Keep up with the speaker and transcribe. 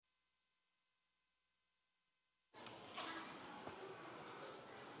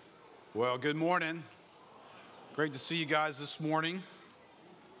Well, good morning. Great to see you guys this morning.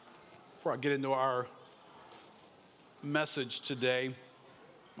 Before I get into our message today, I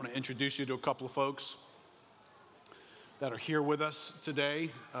want to introduce you to a couple of folks that are here with us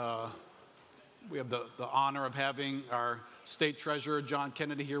today. We have the honor of having our State Treasurer, John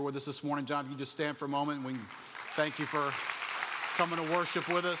Kennedy, here with us this morning. John, if you just stand for a moment, and we can thank you for coming to worship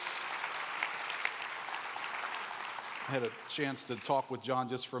with us. I had a chance to talk with John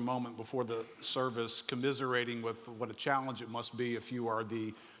just for a moment before the service, commiserating with what a challenge it must be if you are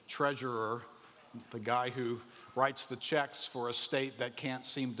the treasurer, the guy who writes the checks for a state that can't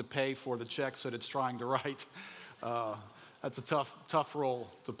seem to pay for the checks that it's trying to write. That's a tough role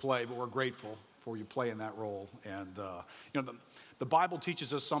to play, but we're grateful for you playing that role. And the Bible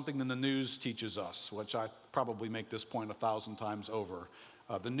teaches us something that the news teaches us, which I probably make this point 1,000 times over.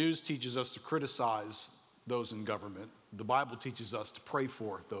 The news teaches us to criticize those in government. The Bible teaches us to pray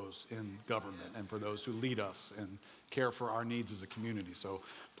for those in government and for those who lead us and care for our needs as a community. So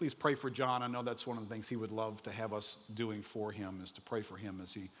please pray for John. I know that's one of the things he would love to have us doing for him, is to pray for him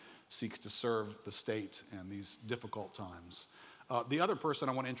as he seeks to serve the state in these difficult times. The other person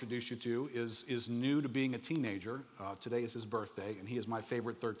I want to introduce you to is new to being a teenager. Today is his birthday, and he is my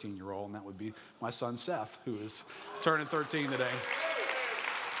favorite 13-year-old, and that would be my son Seth, who is turning 13 today.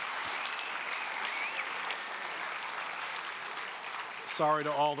 Sorry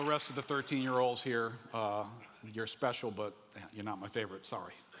to all the rest of the 13-year-olds here. You're special, but you're not my favorite.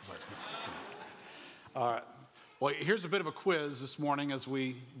 Sorry. Well, here's a bit of a quiz this morning as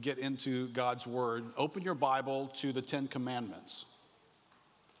we get into God's Word. Open your Bible to the Ten Commandments.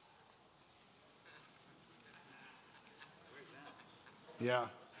 Yeah.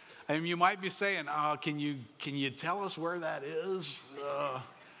 And you might be saying, can you tell us where that is?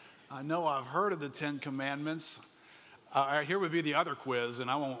 I know I've heard of the Ten Commandments. Here would be the other quiz,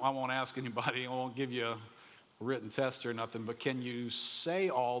 and I won't ask anybody. I won't give you a written test or nothing, but can you say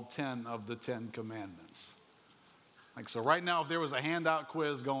all 10 of the 10 commandments? So right now, if there was a handout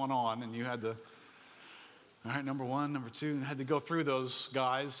quiz going on and you had to, all right, number 1, number 2, and had to go through those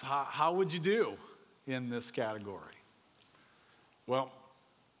guys, how would you do in this category? Well,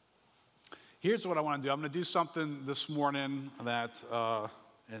 here's what I want to do. I'm going to do something this morning that...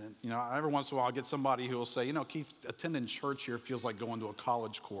 And, every once in a while I get somebody who will say, Keith, attending church here feels like going to a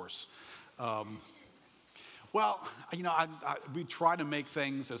college course. We try to make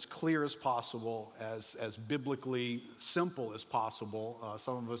things as clear as possible, as biblically simple as possible.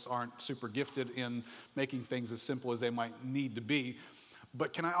 Some of us aren't super gifted in making things as simple as they might need to be.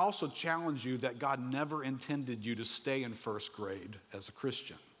 But can I also challenge you that God never intended you to stay in first grade as a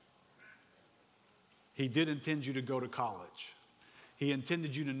Christian? He did intend you to go to college. He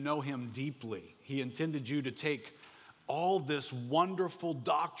intended you to know him deeply. He intended you to take all this wonderful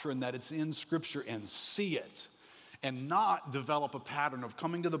doctrine that it's in Scripture and see it, and not develop a pattern of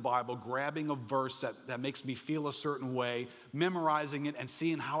coming to the Bible, grabbing a verse that makes me feel a certain way, memorizing it, and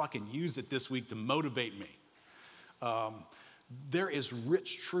seeing how I can use it this week to motivate me. There is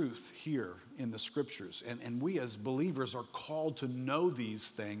rich truth here in the Scriptures, and we as believers are called to know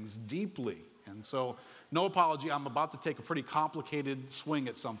these things deeply. And so, no apology, I'm about to take a pretty complicated swing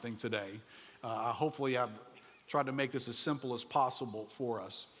at something today. Hopefully I've tried to make this as simple as possible for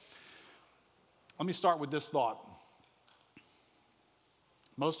us. Let me start with this thought.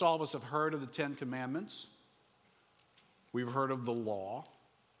 Most all of us have heard of the Ten Commandments. We've heard of the law.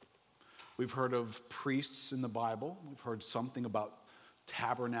 We've heard of priests in the Bible. We've heard something about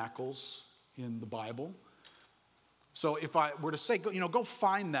tabernacles in the Bible. So if I were to say, go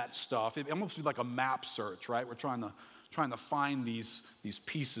find that stuff, it almost be like a map search, right? We're trying to find these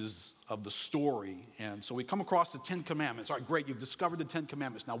pieces of the story. And so we come across the Ten Commandments. All right, great, you've discovered the Ten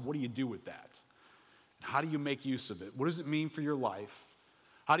Commandments. Now what do you do with that? How do you make use of it? What does it mean for your life?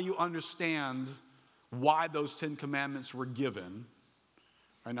 How do you understand why those Ten Commandments were given?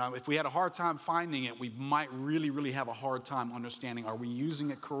 Right now, if we had a hard time finding it, we might really, really have a hard time understanding, are we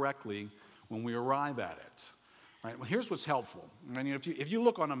using it correctly when we arrive at it? Right, well, here's what's helpful. If you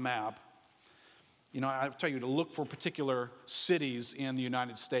look on a map, I tell you to look for particular cities in the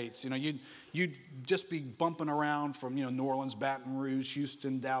United States. You'd just be bumping around from, New Orleans, Baton Rouge,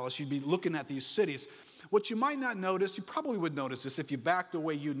 Houston, Dallas. You'd be looking at these cities. What you might not notice, you probably would notice this, if you backed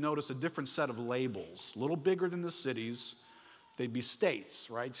away, you'd notice a different set of labels. A little bigger than the cities. They'd be states,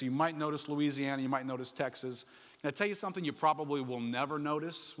 right? So you might notice Louisiana, you might notice Texas. Can I tell you something you probably will never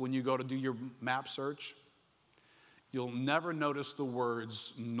notice when you go to do your map search? You'll never notice the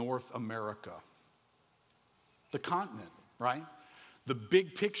words North America. The continent, right? The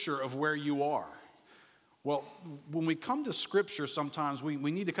big picture of where you are. Well, when we come to Scripture, sometimes we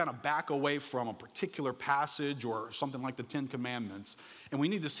need to kind of back away from a particular passage or something like the Ten Commandments, and we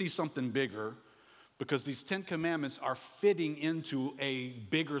need to see something bigger, because these Ten Commandments are fitting into a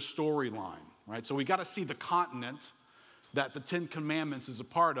bigger storyline, right? So we got to see the continent that the Ten Commandments is a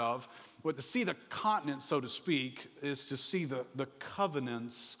part of. But to see the continent, so to speak, is to see the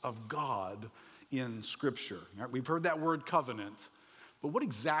covenants of God in Scripture. Right? We've heard that word covenant, but what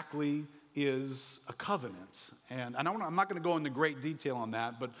exactly is a covenant? And I'm not going to go into great detail on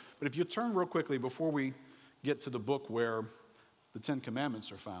that, but if you turn real quickly before we get to the book where the Ten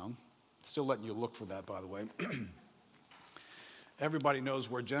Commandments are found, still letting you look for that, by the way. Everybody knows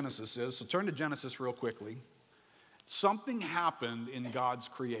where Genesis is, so turn to Genesis real quickly. Something happened in God's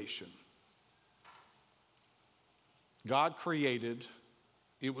creation. God created,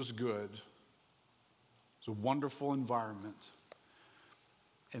 it was good, it was a wonderful environment.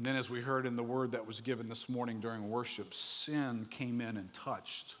 And then, as we heard in the word that was given this morning during worship, sin came in and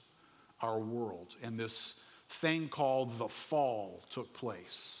touched our world, and this thing called the fall took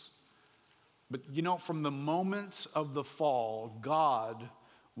place. But you know, from the moment of the fall, God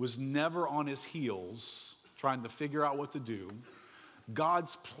was never on his heels trying to figure out what to do.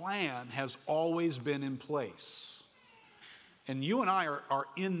 God's plan has always been in place. And you and I are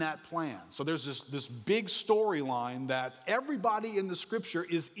in that plan. So there's this big storyline that everybody in the Scripture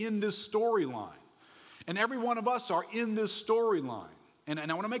is in this storyline. And every one of us are in this storyline. And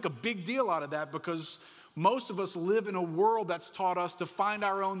I want to make a big deal out of that, because most of us live in a world that's taught us to find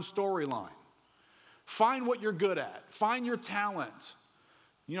our own storyline. Find what you're good at. Find your talent.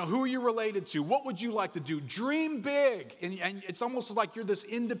 You know, who are you related to? What would you like to do? Dream big. And it's almost like you're this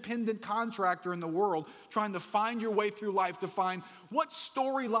independent contractor in the world trying to find your way through life to find what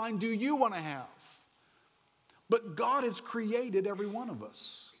storyline do you want to have. But God has created every one of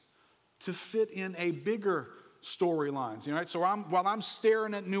us to fit in a bigger storyline. You know, right? So while I'm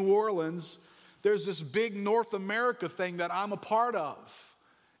staring at New Orleans, there's this big North America thing that I'm a part of.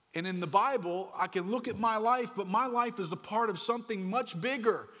 And in the Bible, I can look at my life, but my life is a part of something much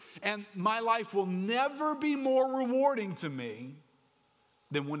bigger. And my life will never be more rewarding to me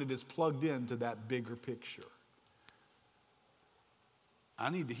than when it is plugged into that bigger picture. I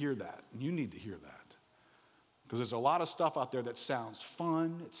need to hear that. You need to hear that. Because there's a lot of stuff out there that sounds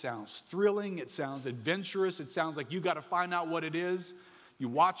fun, it sounds thrilling, it sounds adventurous, it sounds like you got to find out what it is. You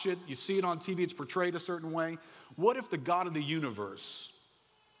watch it, you see it on TV, it's portrayed a certain way. What if the God of the universe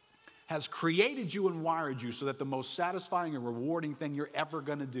has created you and wired you so that the most satisfying and rewarding thing you're ever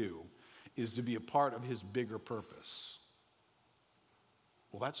going to do is to be a part of his bigger purpose?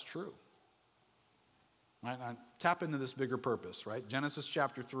 Well, that's true. Right? I tap into this bigger purpose, right? Genesis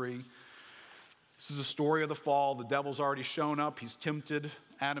chapter 3. This is a story of the fall. The devil's already shown up. He's tempted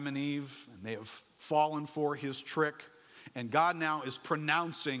Adam and Eve, and they have fallen for his trick. And God now is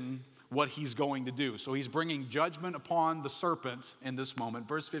pronouncing what he's going to do. So he's bringing judgment upon the serpent in this moment.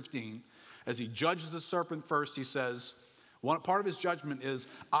 Verse 15, as he judges the serpent first, he says, one part of his judgment is,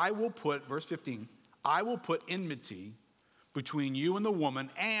 verse 15, I will put enmity between you and the woman,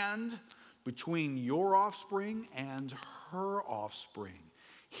 and between your offspring and her offspring.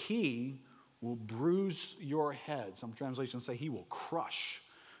 He will bruise your head. Some translations say he will crush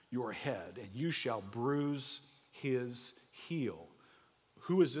your head, and you shall bruise his heel.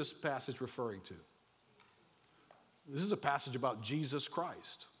 Who is this passage referring to? This is a passage about Jesus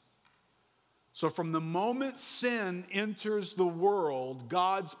Christ. So from the moment sin enters the world,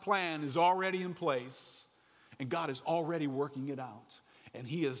 God's plan is already in place, and God is already working it out. And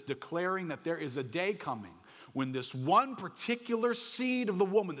he is declaring that there is a day coming when this one particular seed of the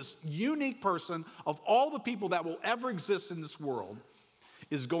woman, this unique person of all the people that will ever exist in this world,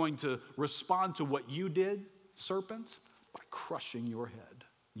 is going to respond to what you did, serpent, by crushing your head.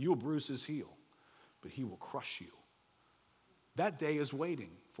 You will bruise his heel, but he will crush you. That day is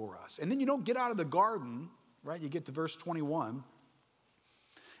waiting for us. And then you don't get out of the garden, right? You get to verse 21.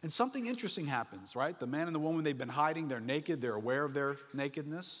 And something interesting happens, right? The man and the woman, they've been hiding. They're naked. They're aware of their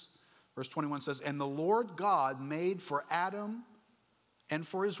nakedness. Verse 21 says, and the Lord God made for Adam and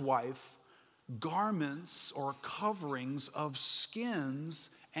for his wife garments or coverings of skins,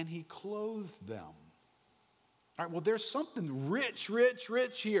 and he clothed them. All right, well, there's something rich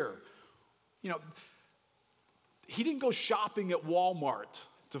here. You know, he didn't go shopping at Walmart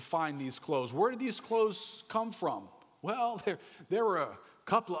to find these clothes. Where did these clothes come from? Well, there were a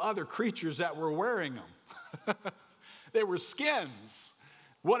couple of other creatures that were wearing them. They were skins.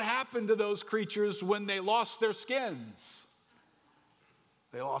 What happened to those creatures when they lost their skins?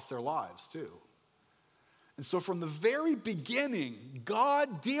 They lost their lives too. And so from the very beginning,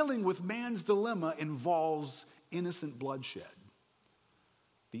 God dealing with man's dilemma involves innocent bloodshed.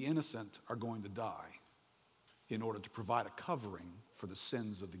 The innocent are going to die in order to provide a covering for the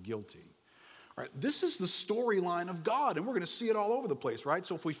sins of the guilty. All right, this is the storyline of God, and we're going to see it all over the place, right?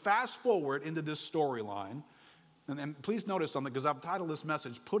 So if we fast forward into this storyline, and please notice something, because I've titled this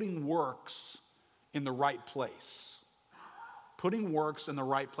message, Putting Works in the Right Place. Putting works in the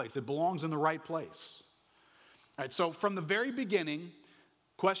right place. It belongs in the right place. All right, so from the very beginning,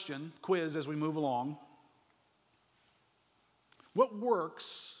 quiz as we move along. What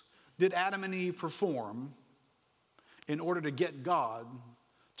works did Adam and Eve perform in order to get God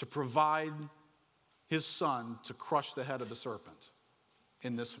to provide his son to crush the head of the serpent?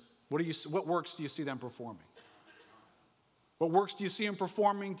 In this, what works do you see them performing? What works do you see them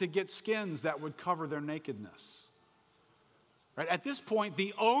performing to get skins that would cover their nakedness? Right? At this point,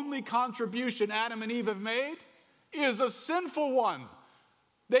 the only contribution Adam and Eve have made is a sinful one.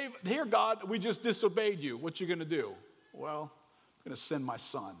 Here, God, we just disobeyed you. What you going to do? Well, I'm going to send my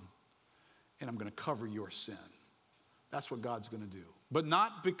son, and I'm going to cover your sin. That's what God's going to do. But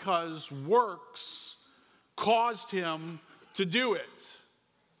not because works caused him to do it.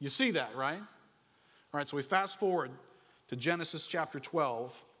 You see that, right? All right, so we fast forward to Genesis chapter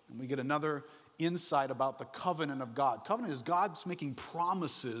 12, and we get another insight about the covenant of God. Covenant is God's making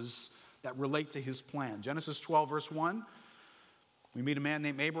promises that relate to his plan. Genesis 12, verse 1, we meet a man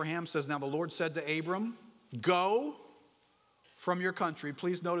named Abraham. Says, now the Lord said to Abram, go from your country.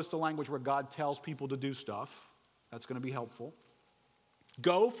 Please notice the language where God tells people to do stuff. That's going to be helpful.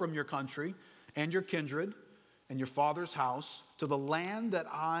 Go from your country and your kindred and your father's house to the land that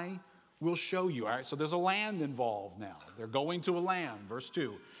I will show you. All right, so there's a land involved now. They're going to a land, verse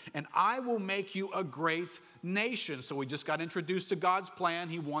 2. And I will make you a great nation. So we just got introduced to God's plan.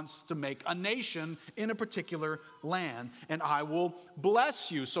 He wants to make a nation in a particular land. And I will bless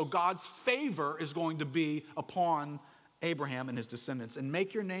you. So God's favor is going to be upon Abraham and his descendants. And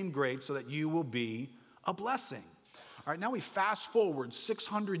make your name great so that you will be a blessing. All right, now we fast forward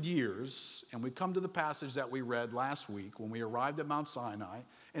 600 years, and we come to the passage that we read last week when we arrived at Mount Sinai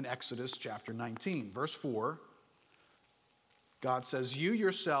in Exodus chapter 19. Verse 4, God says, you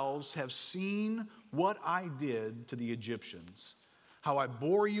yourselves have seen what I did to the Egyptians, how I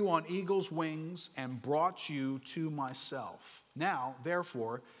bore you on eagle's wings and brought you to myself. Now,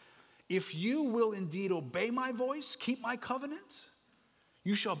 therefore, if you will indeed obey my voice, keep my covenant,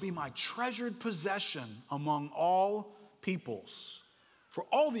 you shall be my treasured possession among all peoples. For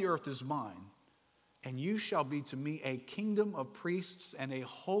all the earth is mine, and you shall be to me a kingdom of priests and a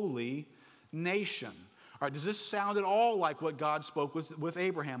holy nation. All right, does this sound at all like what God spoke with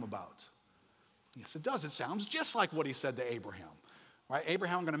Abraham about? Yes, it does. It sounds just like what he said to Abraham. Right?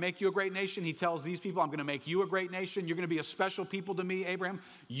 Abraham, I'm going to make you a great nation. He tells these people, I'm going to make you a great nation. You're going to be a special people to me, Abraham.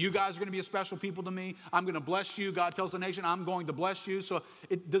 You guys are going to be a special people to me. I'm going to bless you. God tells the nation, I'm going to bless you. So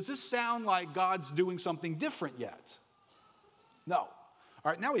does this sound like God's doing something different yet? No. All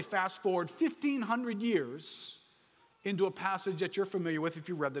right, now we fast forward 1,500 years into a passage that you're familiar with if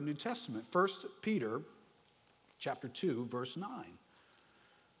you read the New Testament. 1 Peter chapter 2, verse 9. It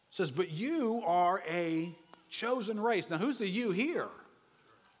says, but you are a chosen race. Now, who's the you here?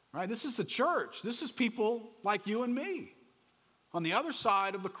 Right? This is the church. This is people like you and me on the other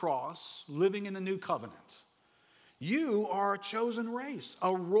side of the cross, living in the new covenant. You are a chosen race,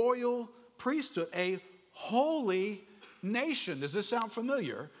 a royal priesthood, a holy nation. Does this sound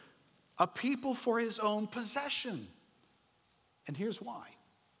familiar? A people for his own possession. And here's why.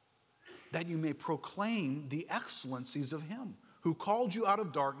 That you may proclaim the excellencies of him who called you out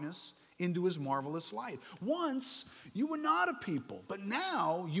of darkness into his marvelous light. Once you were not a people, but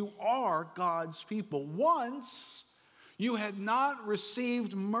now you are God's people. Once you had not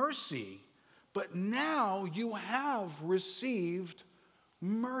received mercy, but now you have received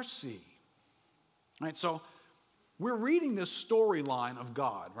mercy. Right? So we're reading this storyline of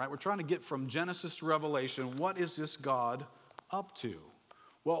God, right? We're trying to get from Genesis to Revelation. What is this God up to?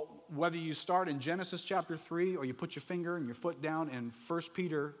 Well, whether you start in Genesis chapter 3 or you put your finger and your foot down in 1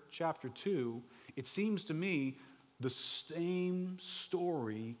 Peter chapter 2, it seems to me the same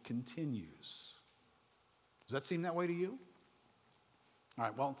story continues. Does that seem that way to you? All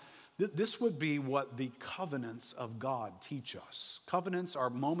right, well, this would be what the covenants of God teach us. Covenants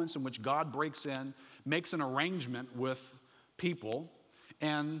are moments in which God breaks in, makes an arrangement with people,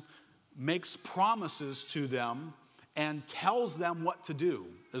 and makes promises to them and tells them what to do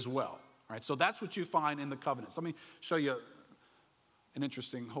as well. All right, so that's what you find in the covenants. Let me show you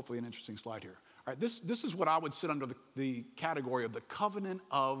hopefully an interesting slide here. All right, this is what I would sit under the category of the covenant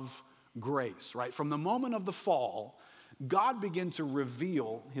of grace, right? From the moment of the fall, God began to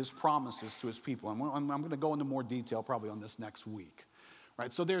reveal his promises to his people. I'm going to go into more detail probably on this next week,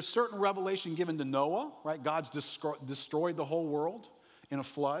 right? So there's certain revelation given to Noah, right? God's destroyed the whole world in a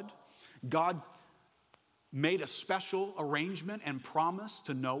flood. God made a special arrangement and promise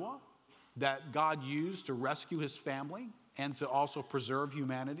to Noah that God used to rescue his family and to also preserve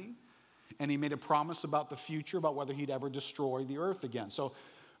humanity. And he made a promise about the future, about whether he'd ever destroy the earth again. So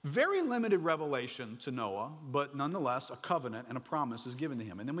very limited revelation to Noah, but nonetheless, a covenant and a promise is given to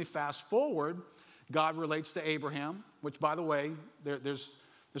him. And then we fast forward, God relates to Abraham, which, by the way, there's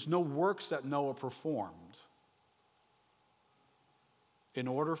no works that Noah performed in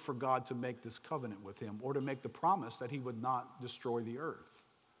order for God to make this covenant with him or to make the promise that he would not destroy the earth.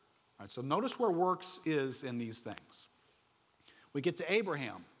 All right, so notice where works is in these things. We get to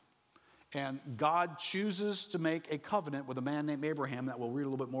Abraham, and God chooses to make a covenant with a man named Abraham that we'll read a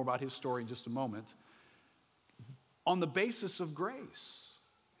little bit more about his story in just a moment, on the basis of grace,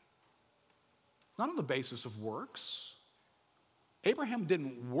 not on the basis of works. Abraham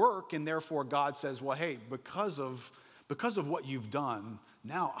didn't work, and therefore God says, well, hey, because of what you've done,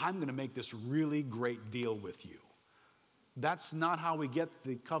 now I'm going to make this really great deal with you. That's not how we get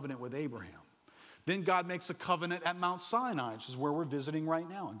the covenant with Abraham. Then God makes a covenant at Mount Sinai, which is where we're visiting right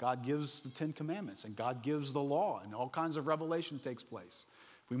now. And God gives the Ten Commandments, and God gives the law, and all kinds of revelation takes place.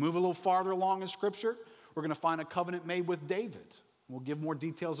 If we move a little farther along in Scripture, we're going to find a covenant made with David. We'll give more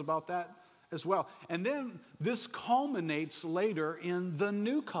details about that as well. And then this culminates later in the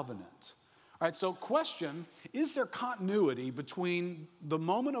new covenant. All right, so question, is there continuity between the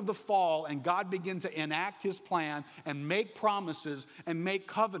moment of the fall and God begin to enact his plan and make promises and make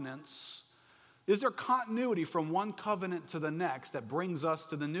covenants? Is there continuity from one covenant to the next that brings us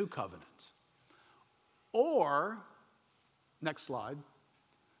to the new covenant? Or, next slide,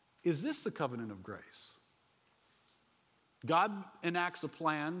 is this the covenant of grace? God enacts a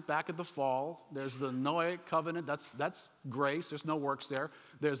plan back at the fall. There's the Noahic covenant, that's grace, there's no works there.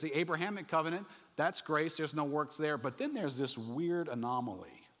 There's the Abrahamic covenant, that's grace, there's no works there. But then there's this weird anomaly.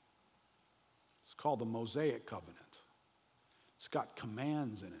 It's called the Mosaic covenant. It's got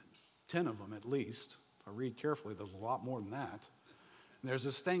commands in it, 10 of them at least. If I read carefully, there's a lot more than that. And there's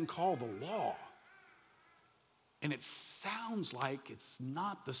this thing called the law. And it sounds like it's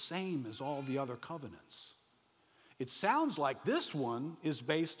not the same as all the other covenants. It sounds like this one is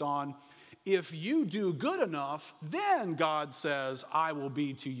based on, if you do good enough, then God says, I will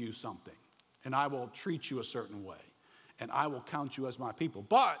be to you something, and I will treat you a certain way, and I will count you as my people.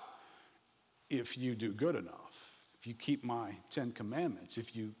 But if you do good enough, if you keep my 10 commandments,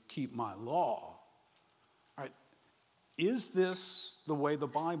 if you keep my law, all right, is this the way the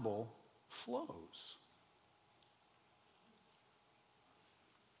Bible flows?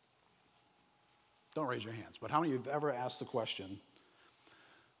 Don't raise your hands, but how many of you have ever asked the question,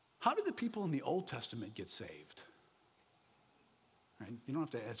 how did the people in the Old Testament get saved? Right? You don't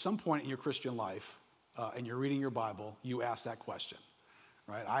have to, at some point in your Christian life, and you're reading your Bible, you ask that question,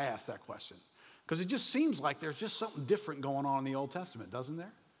 right? I ask that question. Because it just seems like there's just something different going on in the Old Testament, doesn't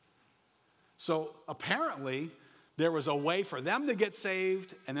there? So apparently, there was a way for them to get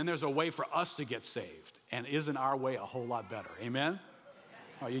saved, and then there's a way for us to get saved. And isn't our way a whole lot better? Amen?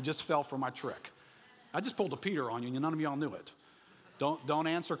 Oh, you just fell for my trick. I just pulled a Peter on you, and none of y'all knew it. Don't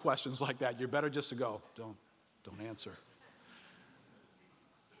answer questions like that. You're better just to go. Don't answer.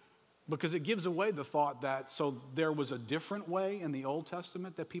 Because it gives away the thought that, so there was a different way in the Old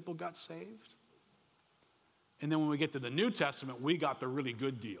Testament that people got saved. And then when we get to the New Testament, we got the really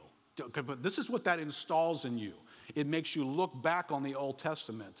good deal. But this is what that installs in you. It makes you look back on the Old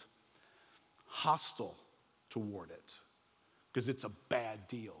Testament hostile toward it. Because it's a bad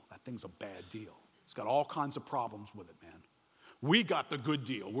deal. That thing's a bad deal. It's got all kinds of problems with it, man. We got the good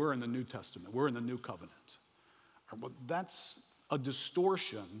deal. We're in the New Testament. We're in the New Covenant. Well, that's a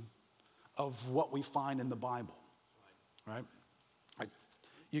distortion of what we find in the Bible, right?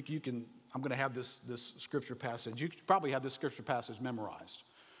 You can. I'm going to have this scripture passage. You probably have this scripture passage memorized,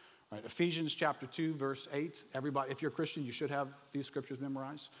 right? Ephesians chapter 2, verse 8. Everybody, if you're a Christian, you should have these scriptures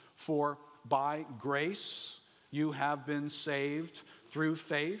memorized. For by grace you have been saved through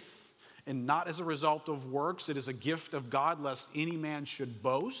faith, and not as a result of works. It is a gift of God, lest any man should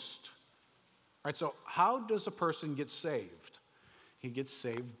boast. All right, so how does a person get saved? He gets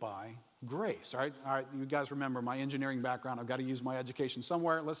saved by grace. All right, you guys remember my engineering background. I've got to use my education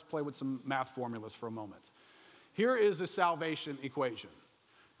somewhere. Let's play with some math formulas for a moment. Here is the salvation equation.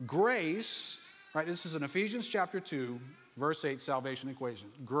 Grace, right, this is in Ephesians chapter 2, verse 8, salvation equation.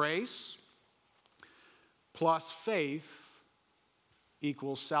 Grace plus faith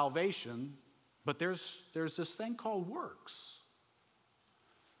equals salvation, but there's this thing called works.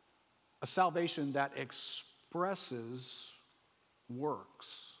 A salvation that expresses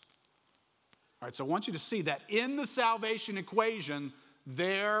works. All right, so I want you to see that in the salvation equation,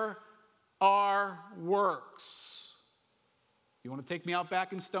 there are works. You want to take me out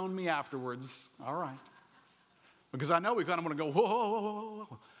back and stone me afterwards? All right. Because I know we kind of want to go, whoa, whoa, whoa, whoa,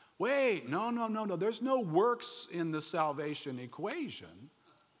 whoa. Wait, no. There's no works in the salvation equation.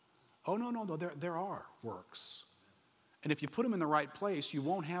 Oh, no, there are works. And if you put them in the right place, you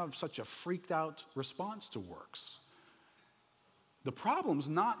won't have such a freaked out response to works. The problem's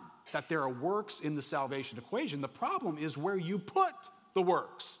not that there are works in the salvation equation. The problem is where you put the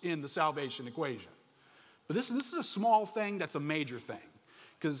works in the salvation equation. But this is a small thing that's a major thing.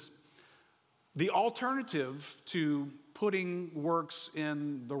 Because the alternative to putting works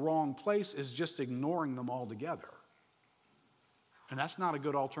in the wrong place is just ignoring them altogether. And that's not a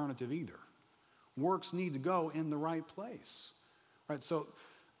good alternative either. Works need to go in the right place. All right, so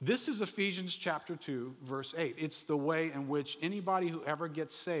this is Ephesians chapter 2, verse 8. It's the way in which anybody who ever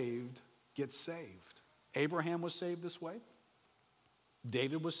gets saved gets saved. Abraham was saved this way.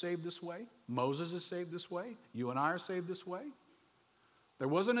 David was saved this way. Moses is saved this way. You and I are saved this way. There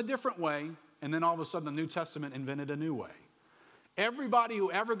wasn't a different way, and then all of a sudden the New Testament invented a new way. Everybody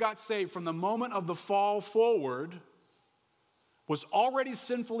who ever got saved from the moment of the fall forward was already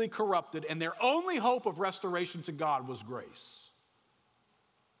sinfully corrupted, and their only hope of restoration to God was grace.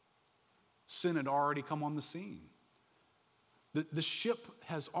 Sin had already come on the scene. The ship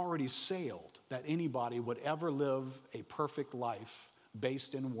has already sailed that anybody would ever live a perfect life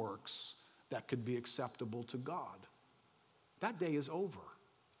based in works that could be acceptable to God. That day is over.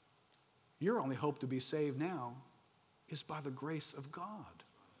 Your only hope to be saved now is by the grace of God.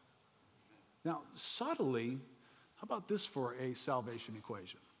 Now, subtly, how about this for a salvation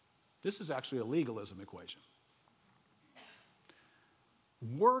equation? This is actually a legalism equation.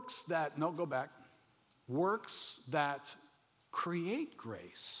 Works that create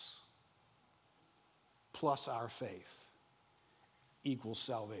grace plus our faith equals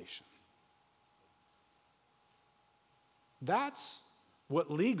salvation. That's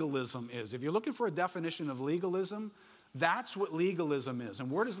what legalism is. If you're looking for a definition of legalism, that's what legalism is.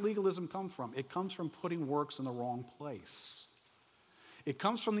 And where does legalism come from? It comes from putting works in the wrong place. It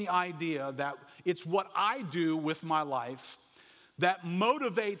comes from the idea that it's what I do with my life that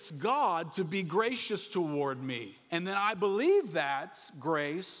motivates God to be gracious toward me. And then I believe that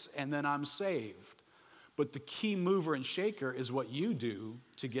grace, and then I'm saved. But the key mover and shaker is what you do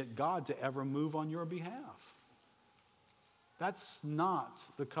to get God to ever move on your behalf. That's not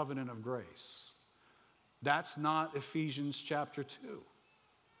the covenant of grace. That's not Ephesians chapter 2.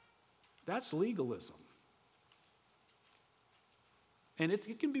 That's legalism. And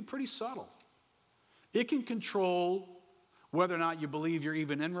it can be pretty subtle. It can control whether or not you believe you're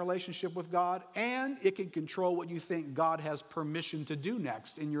even in relationship with God, and it can control what you think God has permission to do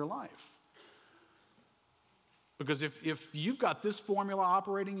next in your life. Because if you've got this formula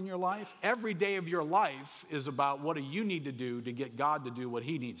operating in your life, every day of your life is about what do you need to do to get God to do what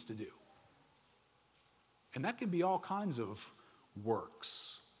he needs to do. And that can be all kinds of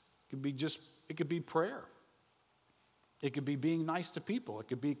works. It could be prayer. It could be being nice to people. It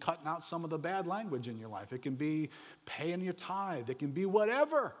could be cutting out some of the bad language in your life. It can be paying your tithe. It can be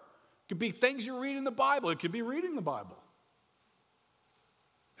whatever. It could be things you read in the Bible. It could be reading the Bible.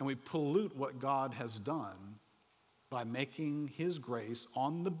 And we pollute what God has done by making his grace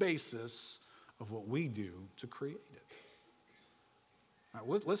on the basis of what we do to create it. All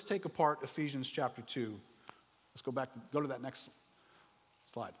right, let's take apart Ephesians chapter 2. Let's go to that next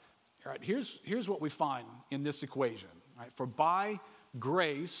slide. All right, here's what we find in this equation. Right? For by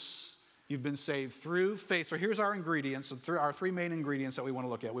grace, you've been saved through faith. So here's our ingredients, our three main ingredients that we want to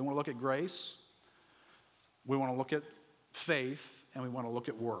look at. We want to look at grace, we want to look at faith, and we want to look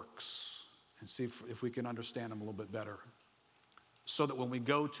at works and see if we can understand them a little bit better. So that when we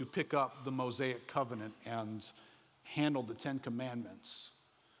go to pick up the Mosaic covenant and handle the Ten Commandments,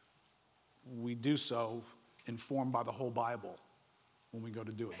 we do so informed by the whole Bible when we go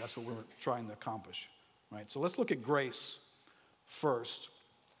to do it. That's what we're trying to accomplish, right? So let's look at grace first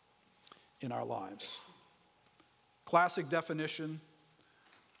in our lives. Classic definition,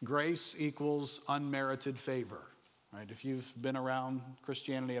 grace equals unmerited favor, right? If you've been around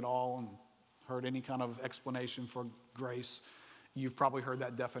Christianity at all and heard any kind of explanation for grace, you've probably heard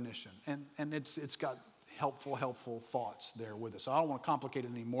that definition. And it's got helpful thoughts there with us. So I don't want to complicate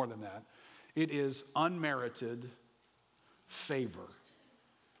it any more than that. It is unmerited favor.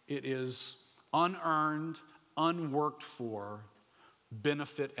 It is unearned, unworked for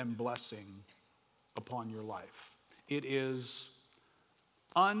benefit and blessing upon your life. It is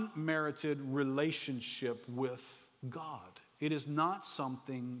unmerited relationship with God. It is not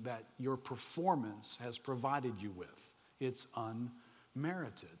something that your performance has provided you with. It's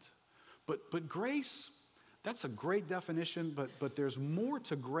unmerited. But grace, that's a great definition, but there's more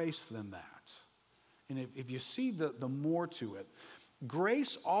to grace than that. And if you see the more to it,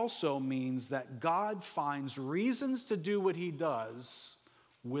 grace also means that God finds reasons to do what he does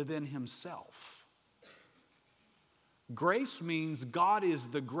within himself. Grace means God is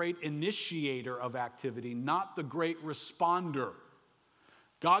the great initiator of activity, not the great responder.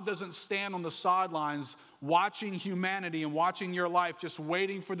 God doesn't stand on the sidelines watching humanity and watching your life, just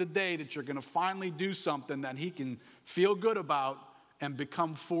waiting for the day that you're going to finally do something that he can feel good about and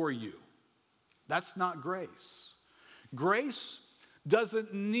become for you. That's not grace. Grace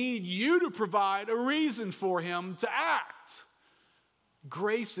doesn't need you to provide a reason for him to act.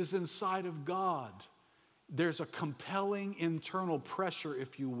 Grace is inside of God. There's a compelling internal pressure,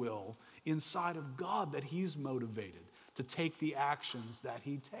 if you will, inside of God that he's motivated to take the actions that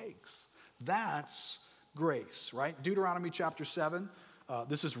he takes. That's grace, right? Deuteronomy chapter 7.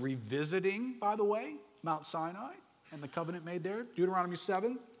 This is revisiting, by the way, Mount Sinai and the covenant made there. Deuteronomy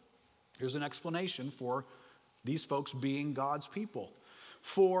 7. Here's an explanation for these folks being God's people.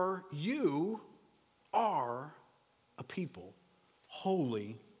 For you are a people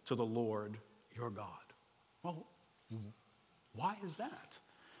holy to the Lord your God. Well, why is that?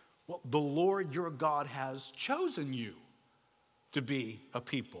 Well, the Lord your God has chosen you to be a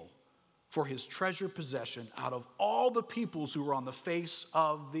people for his treasured possession out of all the peoples who are on the face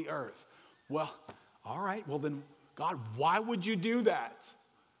of the earth. Well, all right, well then, God, why would you do that?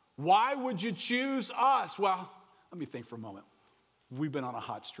 Why would you choose us? Well, let me think for a moment. We've been on a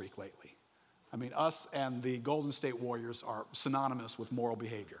hot streak lately. I mean, us and the Golden State Warriors are synonymous with moral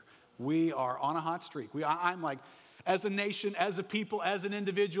behavior. We are on a hot streak. I'm like, as a nation, as a people, as an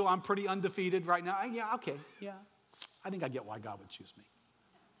individual, I'm pretty undefeated right now. Yeah, okay, yeah. I think I get why God would choose me.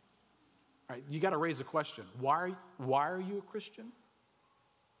 All right, you got to raise a question. Why are you a Christian?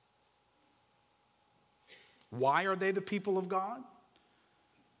 Why are they the people of God?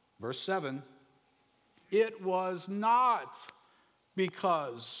 Verse 7, it was not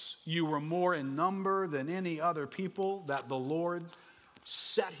because you were more in number than any other people that the Lord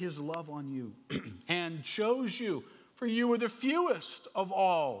set his love on you and chose you, for you were the fewest of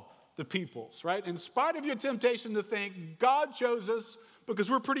all the peoples, right? In spite of your temptation to think God chose us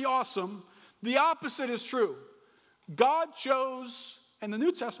because we're pretty awesome, the opposite is true. God chose, and the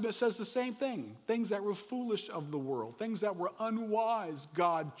New Testament says the same thing, things that were foolish of the world, things that were unwise,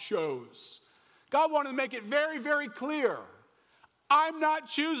 God chose. God wanted to make it very, very clear. I'm not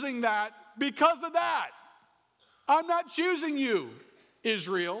choosing that because of that. I'm not choosing you,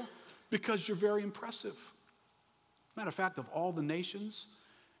 Israel, because you're very impressive. Matter of fact, of all the nations,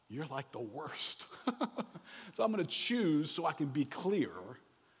 you're like the worst. So I'm going to choose so I can be clear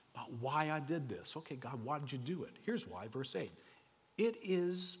about why I did this. Okay, God, why did you do it? Here's why, verse 8. It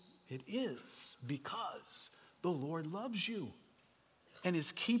is because the Lord loves you and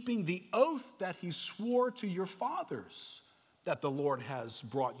is keeping the oath that he swore to your fathers, that the Lord has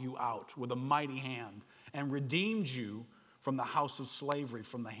brought you out with a mighty hand and redeemed you from the house of slavery,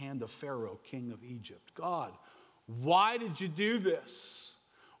 from the hand of Pharaoh, king of Egypt. God, why did you do this?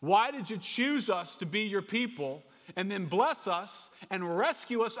 Why did you choose us to be your people and then bless us and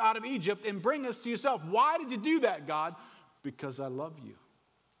rescue us out of Egypt and bring us to yourself? Why did you do that, God? Because I love you.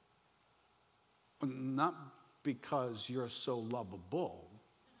 Not because you're so lovable,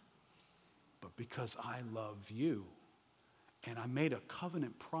 but because I love you. And I made a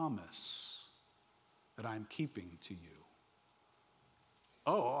covenant promise that I'm keeping to you.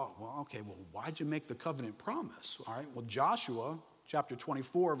 Well, okay, well, why'd you make the covenant promise? All right, well, Joshua chapter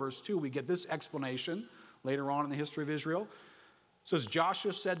 24, verse 2, we get this explanation later on in the history of Israel. It says,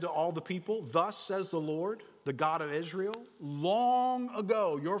 Joshua said to all the people, thus says the Lord, the God of Israel, long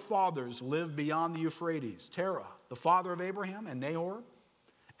ago your fathers lived beyond the Euphrates, Terah, the father of Abraham and Nahor,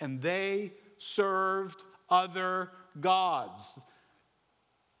 and they served other gods.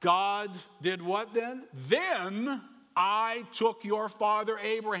 God did what then? Then I took your father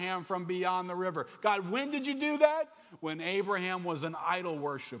Abraham from beyond the river. God, when did you do that? When Abraham was an idol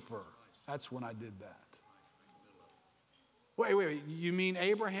worshiper. That's when I did that. Wait. You mean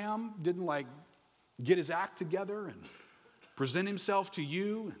Abraham didn't get his act together and present himself to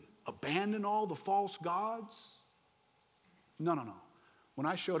you and abandon all the false gods? No. When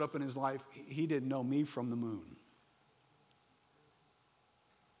I showed up in his life, he didn't know me from the moon.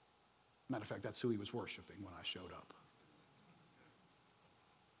 Matter of fact, that's who he was worshiping when I showed up.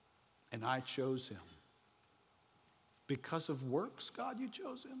 and I chose him. Because of works, God, you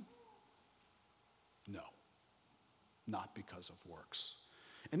chose him? No, not because of works.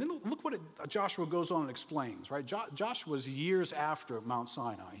 And then look what Joshua goes on and explains, right? Joshua's years after Mount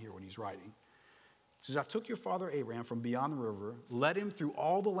Sinai here when he's writing. He says, I took your father Abraham from beyond the river, led him through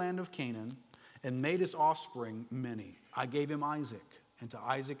all the land of Canaan, and made his offspring many. I gave him Isaac, and to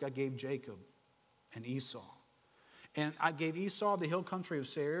Isaac I gave Jacob and Esau. And I gave Esau the hill country of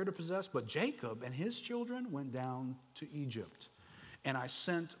Seir to possess, but Jacob and his children went down to Egypt. And I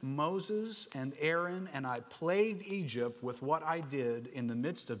sent Moses and Aaron, and I plagued Egypt with what I did in the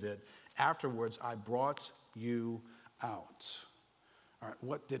midst of it. Afterwards, I brought you out. All right,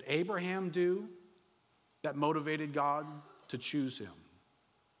 what did Abraham do that motivated God to choose him?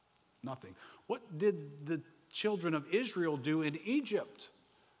 Nothing. What did the children of Israel do in Egypt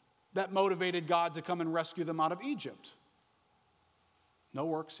that motivated God to come and rescue them out of Egypt? No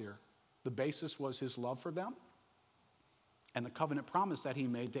works here. The basis was his love for them and the covenant promise that he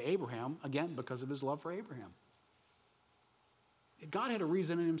made to Abraham, again, because of his love for Abraham. God had a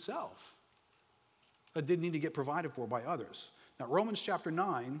reason in himself that didn't need to get provided for by others. Now, Romans chapter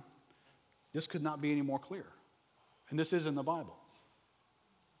 9, this could not be any more clear. And this is in the Bible.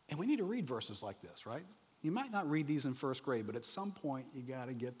 And we need to read verses like this, right? You might not read these in first grade, but at some point you got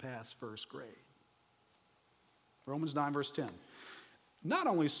to get past first grade. Romans 9, verse 10. Not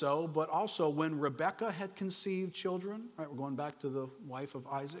only so, but also when Rebekah had conceived children, right, we're going back to the wife of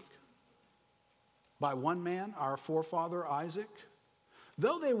Isaac, by one man, our forefather Isaac,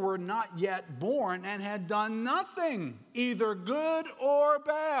 though they were not yet born and had done nothing, either good or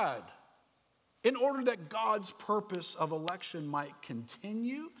bad, in order that God's purpose of election might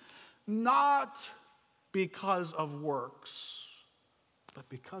continue, not because of works, but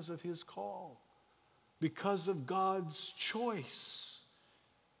because of his call, because of God's choice.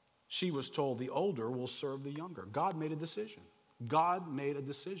 She was told the older will serve the younger. God made a decision. God made a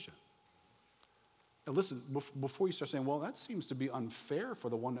decision. Now listen, before you start saying, well, that seems to be unfair for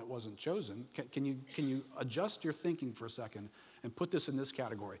the one that wasn't chosen, can you adjust your thinking for a second and put this in this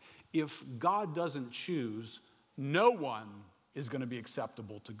category? If God doesn't choose, no one is going to be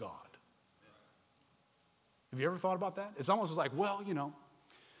acceptable to God. Have you ever thought about that? It's almost like, well,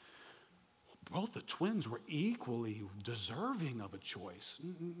 both the twins were equally deserving of a choice.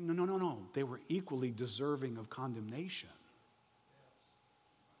 No. They were equally deserving of condemnation.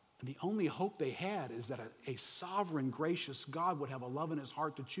 And the only hope they had is that a sovereign, gracious God would have a love in his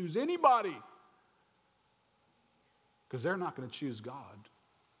heart to choose anybody. Because they're not going to choose God.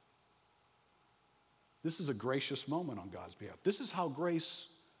 This is a gracious moment on God's behalf. This is how grace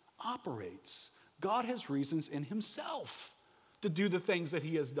operates. God has reasons in himself to do the things that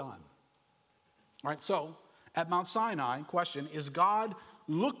he has done. All right, so at Mount Sinai, question, is God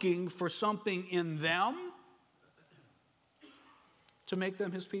looking for something in them to make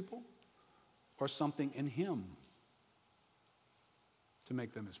them his people, or something in him to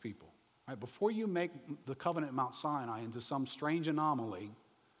make them his people? All right, before you make the covenant at Mount Sinai into some strange anomaly,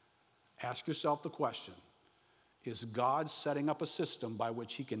 ask yourself the question, is God setting up a system by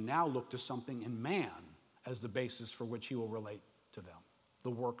which he can now look to something in man as the basis for which he will relate to them,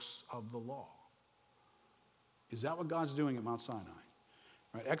 the works of the law? Is that what God's doing at Mount Sinai?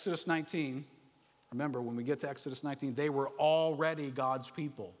 Right, Exodus 19, remember when we get to Exodus 19, they were already God's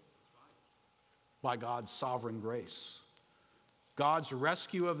people by God's sovereign grace. God's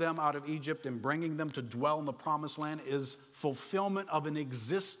rescue of them out of Egypt and bringing them to dwell in the promised land is fulfillment of an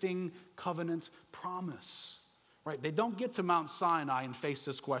existing covenant promise. Right? They don't get to Mount Sinai and face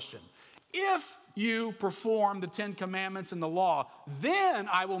this question. If you perform the 10 commandments and the law, then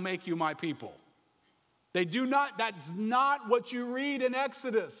I will make you my people. They do not, that's not what you read in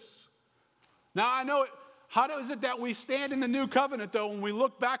Exodus. Now I know, how is it that we stand in the new covenant though when we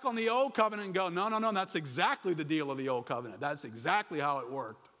look back on the old covenant and go, no, that's exactly the deal of the old covenant. That's exactly how it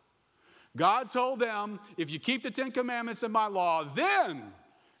worked. God told them, if you keep the 10 commandments and my law, then,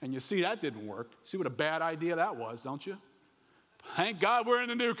 and you see that didn't work. See what a bad idea that was, don't you? Thank God we're in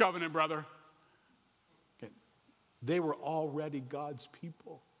the new covenant, brother. Okay. They were already God's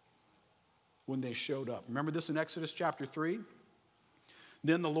people when they showed up. Remember this in Exodus chapter 3?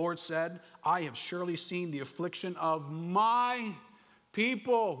 Then the Lord said, I have surely seen the affliction of my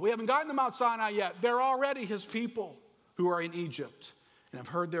people. We haven't gotten to Mount Sinai yet. They're already his people who are in Egypt. And I've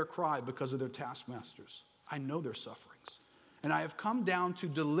heard their cry because of their taskmasters. I know their sufferings. And I have come down to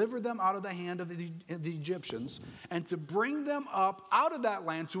deliver them out of the hand of the Egyptians and to bring them up out of that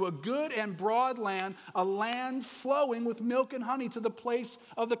land to a good and broad land, a land flowing with milk and honey, to the place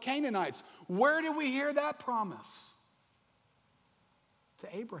of the Canaanites. Where did we hear that promise?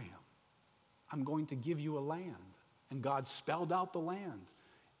 To Abraham. I'm going to give you a land. And God spelled out the land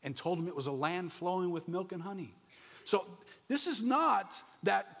and told him it was a land flowing with milk and honey. So this is not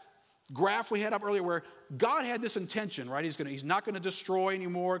that graph we had up earlier where God had this intention, right? He's not going to destroy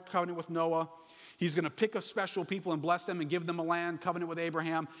anymore, covenant with Noah. He's going to pick a special people and bless them and give them a land, covenant with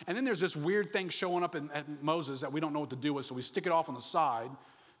Abraham. And then there's this weird thing showing up at Moses that we don't know what to do with, so we stick it off on the side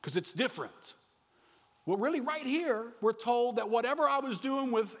because it's different. Well, really right here, we're told that whatever I was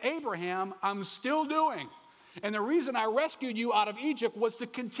doing with Abraham, I'm still doing. And the reason I rescued you out of Egypt was to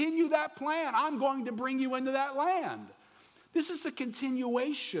continue that plan. I'm going to bring you into that land. This is the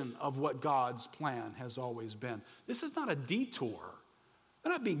continuation of what God's plan has always been. This is not a detour.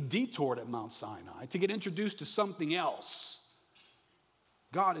 They're not being detoured at Mount Sinai to get introduced to something else.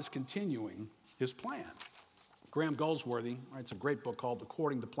 God is continuing his plan. Graham Goldsworthy writes a great book called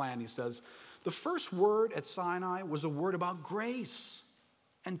According to Plan. He says, the first word at Sinai was a word about grace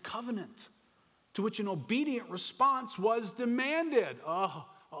and covenant, to which an obedient response was demanded.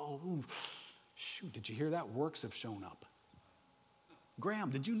 Shoot, did you hear that? Works have shown up.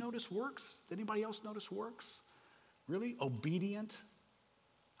 Graham, did you notice works? Did anybody else notice works? Really? Obedient?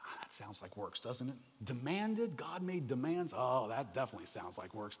 That sounds like works, doesn't it? Demanded? God made demands? Oh, that definitely sounds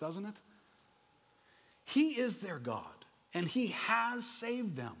like works, doesn't it? He is their God, and he has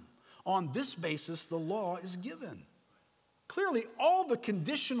saved them. On this basis, the law is given. Clearly, all the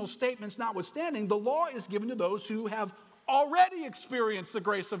conditional statements notwithstanding, the law is given to those who have already experienced the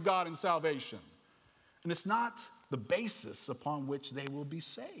grace of God in salvation. And it's not the basis upon which they will be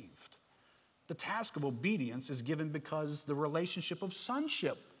saved. The task of obedience is given because the relationship of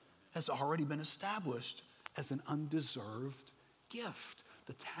sonship has already been established as an undeserved gift.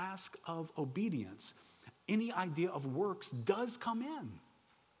 The task of obedience, any idea of works does come in,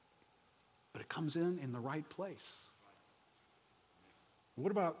 but it comes in the right place.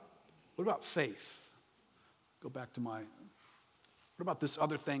 What about faith? Go back to what about this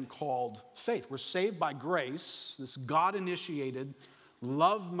other thing called faith? We're saved by grace, this God-initiated,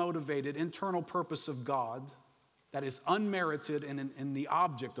 love-motivated internal purpose of God that is unmerited and in the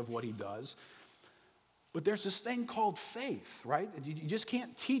object of what he does. But there's this thing called faith, right? You just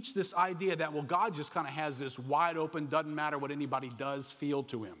can't teach this idea that, well, God just kind of has this wide open, doesn't matter what anybody does, feel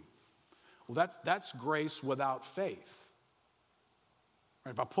to him. Well, that's grace without faith.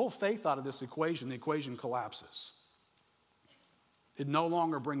 Right, if I pull faith out of this equation, the equation collapses. It no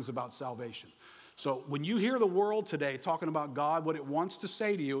longer brings about salvation. So when you hear the world today talking about God, what it wants to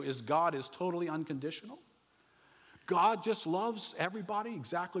say to you is God is totally unconditional. God just loves everybody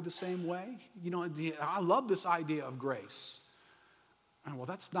exactly the same way. You know, I love this idea of grace. Well,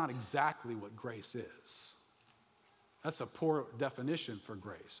 that's not exactly what grace is. That's a poor definition for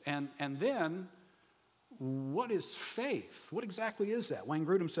grace. And then, what is faith? What exactly is that? Wayne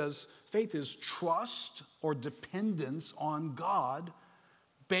Grudem says faith is trust or dependence on God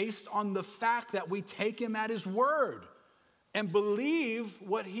based on the fact that we take him at his word and believe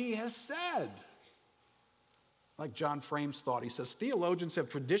what he has said. Like John Frame's thought, he says, theologians have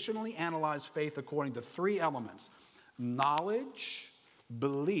traditionally analyzed faith according to three elements: knowledge,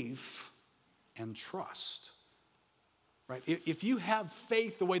 belief, and trust. Right? If you have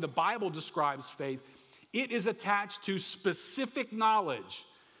faith the way the Bible describes faith, it is attached to specific knowledge.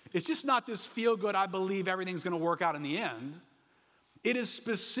 It's just not this feel-good, I believe everything's going to work out in the end. It is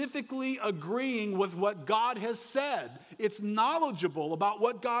specifically agreeing with what God has said. It's knowledgeable about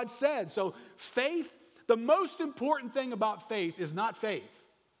what God said. So faith, the most important thing about faith is not faith.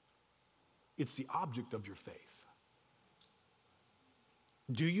 It's the object of your faith.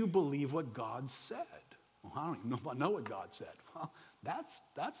 Do you believe what God said? Well, I don't even know if I know what God said. Well,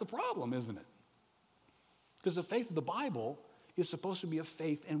 that's the problem, isn't it? Because the faith of the Bible is supposed to be a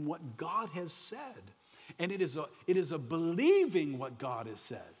faith in what God has said. And it is a believing what God has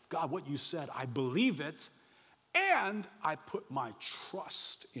said. God, what you said, I believe it, and I put my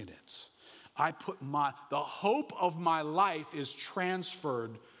trust in it. The hope of my life is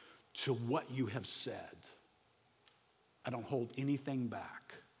transferred to what you have said. I don't hold anything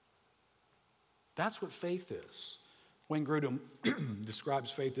back. That's what faith is. Wayne Grudem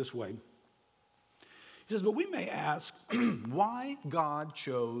describes faith this way. He says, but we may ask why God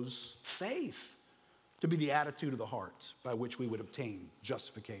chose faith to be the attitude of the heart by which we would obtain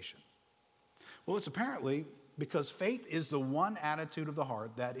justification. Well, it's apparently because faith is the one attitude of the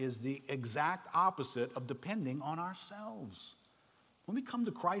heart that is the exact opposite of depending on ourselves. When we come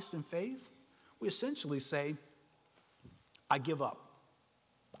to Christ in faith, we essentially say, I give up.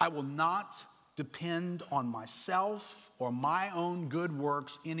 I will not depend on myself or my own good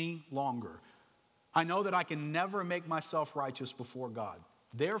works any longer. I know that I can never make myself righteous before God.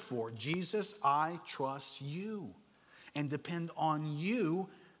 Therefore, Jesus, I trust you and depend on you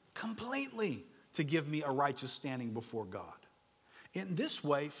completely to give me a righteous standing before God. In this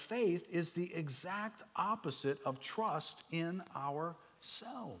way, faith is the exact opposite of trust in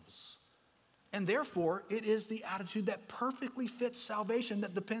ourselves. And therefore, it is the attitude that perfectly fits salvation,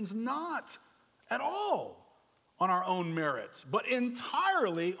 that depends not at all on our own merits, but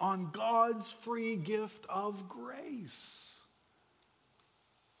entirely on God's free gift of grace.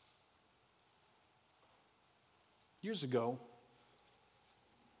 Years ago,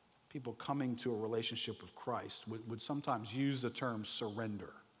 people coming to a relationship with Christ would sometimes use the term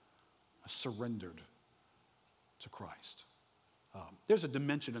surrender. I surrendered to Christ. There's a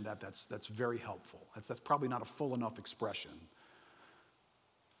dimension of that that's very helpful. That's probably not a full enough expression.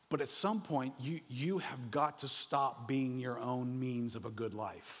 But at some point, you have got to stop being your own means of a good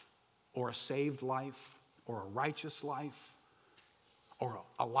life, or a saved life, or a righteous life, or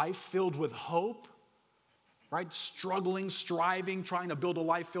a life filled with hope, right? Struggling, striving, trying to build a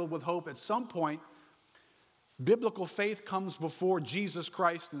life filled with hope. At some point, biblical faith comes before Jesus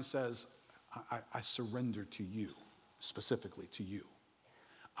Christ and says, I surrender to you, specifically to you.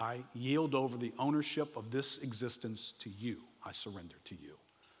 I yield over the ownership of this existence to you. I surrender to you.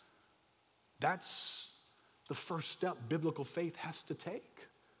 That's the first step biblical faith has to take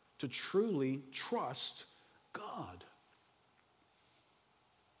to truly trust God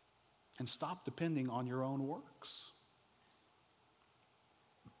and stop depending on your own works.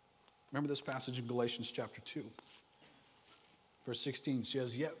 Remember this passage in Galatians chapter 2, verse 16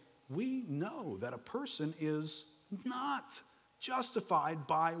 says, "Yet we know that a person is not justified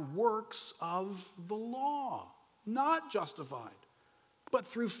by works of the law." Not justified, but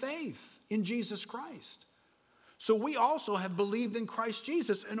through faith in Jesus Christ. So we also have believed in Christ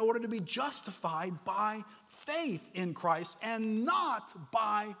Jesus in order to be justified by faith in Christ and not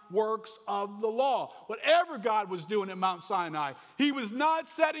by works of the law. Whatever God was doing at Mount Sinai, he was not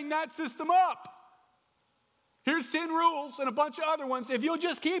setting that system up. Here's 10 rules and a bunch of other ones. If you'll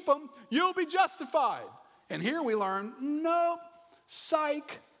just keep them, you'll be justified. And here we learn, nope,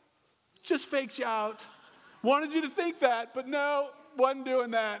 psych, just fakes you out. Wanted you to think that, but no, wasn't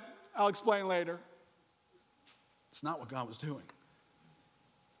doing that. I'll explain later. It's not what God was doing.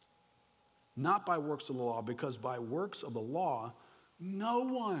 Not by works of the law, because by works of the law, no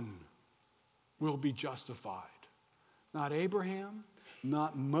one will be justified. Not Abraham,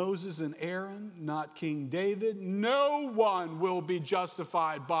 not Moses and Aaron, not King David. No one will be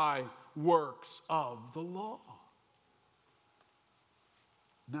justified by works of the law.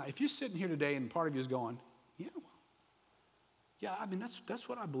 Now, if you're sitting here today and part of you is going, I mean, that's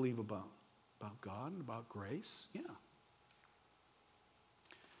what I believe about God and about grace. Yeah.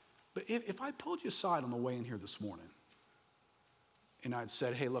 But if I pulled you aside on the way in here this morning and I'd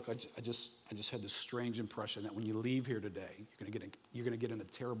said, hey, look, I just had this strange impression that when you leave here today, you're going to get in a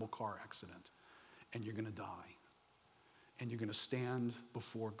terrible car accident and you're going to die and you're going to stand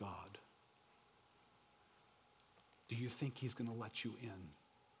before God. Do you think he's going to let you in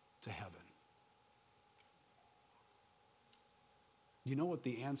to heaven? You know what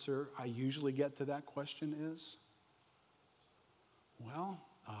the answer I usually get to that question is? Well,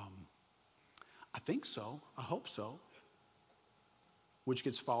 I think so. I hope so. Which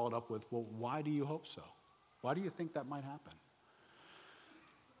gets followed up with, well, why do you hope so? Why do you think that might happen?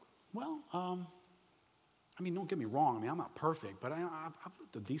 Well, I mean, don't get me wrong. I mean, I'm not perfect, but I've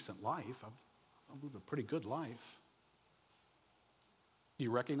lived a decent life. I've lived a pretty good life. Do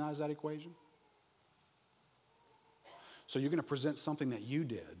you recognize that equation? So you're going to present something that you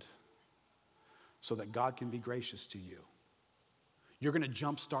did so that God can be gracious to you. You're going to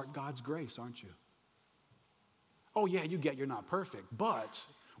jumpstart God's grace, aren't you? Oh, yeah, you get you're not perfect. But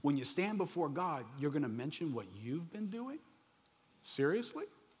when you stand before God, you're going to mention what you've been doing? Seriously?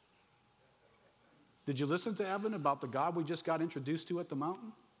 Did you listen to Evan about the God we just got introduced to at the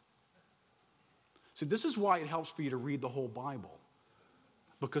mountain? See, this is why it helps for you to read the whole Bible.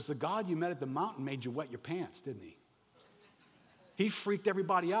 Because the God you met at the mountain made you wet your pants, didn't he? He freaked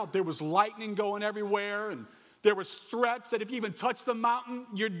everybody out. There was lightning going everywhere, and there was threats that if you even touch the mountain,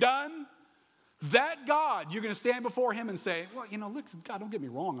 you're done. That God, you're going to stand before him and say, well, look, God, don't get me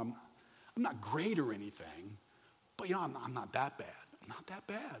wrong. I'm not great or anything, but, I'm not that bad. I'm not that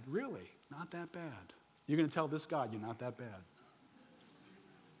bad, really. Not that bad. You're going to tell this God you're not that bad.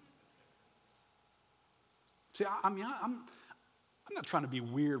 See, I'm not trying to be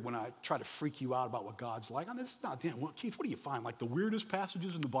weird when I try to freak you out about what God's like. This is not, Keith, what do you find? Like the weirdest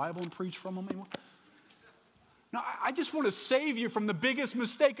passages in the Bible and preach from them? No, I just want to save you from the biggest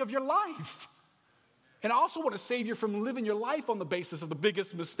mistake of your life. And I also want to save you from living your life on the basis of the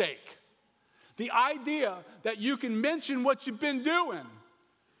biggest mistake. The idea that you can mention what you've been doing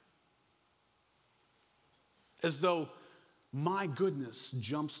as though, my goodness,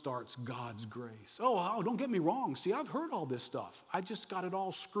 jumpstarts God's grace. Oh, don't get me wrong. See, I've heard all this stuff. I just got it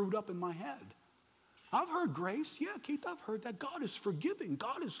all screwed up in my head. I've heard grace. Yeah, Keith, I've heard that. God is forgiving.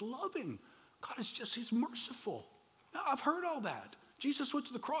 God is loving. God is just, he's merciful. I've heard all that. Jesus went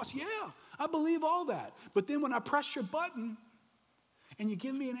to the cross. Yeah, I believe all that. But then when I press your button and you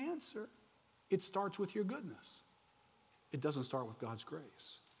give me an answer, it starts with your goodness. It doesn't start with God's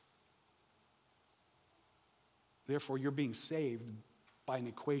grace. Therefore, you're being saved by an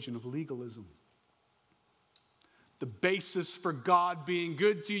equation of legalism. The basis for God being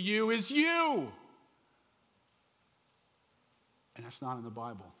good to you is you. And that's not in the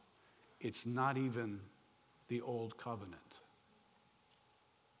Bible. It's not even the old covenant.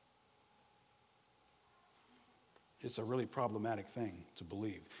 It's a really problematic thing to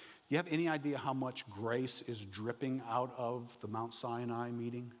believe. You have any idea how much grace is dripping out of the Mount Sinai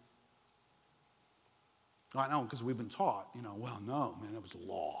meeting? I know, because we've been taught, well, no, man, it was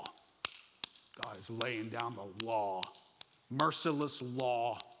law. God is laying down the law. Merciless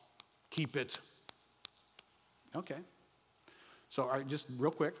law. Keep it. Okay. So, all right, just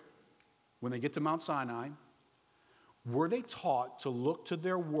real quick, when they get to Mount Sinai, were they taught to look to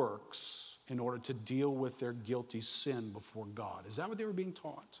their works in order to deal with their guilty sin before God? Is that what they were being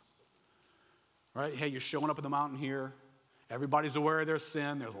taught? Right? Hey, you're showing up at the mountain here. Everybody's aware of their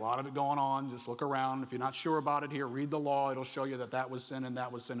sin. There's a lot of it going on. Just look around. If you're not sure about it here, read the law. It'll show you that that was sin, and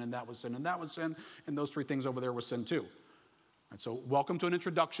that was sin, and that was sin, and that was sin. And those three things over there were sin too. All right, so welcome to an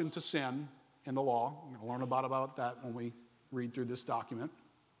introduction to sin in the law. We're going to learn about that when we read through this document.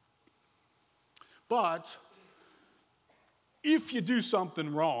 But if you do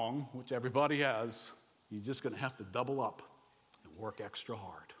something wrong, which everybody has, you're just going to have to double up and work extra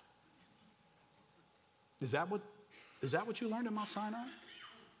hard. Is that what you learned in Mount Sinai?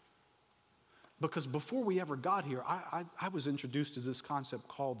 Because before we ever got here, I was introduced to this concept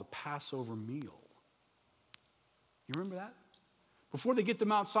called the Passover meal. You remember that? Before they get to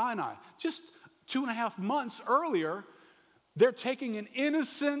Mount Sinai, just 2.5 months earlier, they're taking an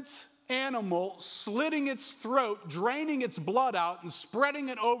innocent animal, slitting its throat, draining its blood out, and spreading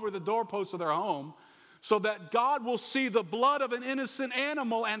it over the doorposts of their home so that God will see the blood of an innocent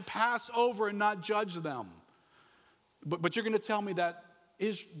animal and pass over and not judge them. But you're going to tell me that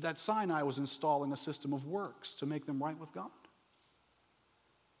Sinai was installing a system of works to make them right with God?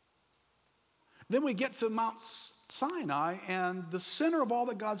 Then we get to Mount Sinai, and the center of all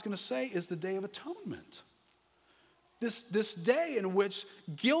that God's going to say is the Day of Atonement. This day in which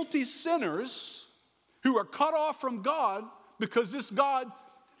guilty sinners who are cut off from God because this God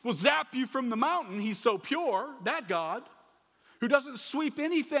will zap you from the mountain, he's so pure, that God, who doesn't sweep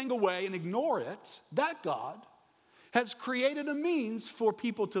anything away and ignore it, that God, has created a means for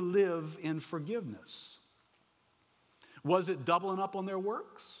people to live in forgiveness. Was it doubling up on their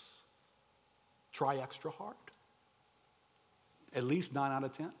works? Try extra hard? At least 9 out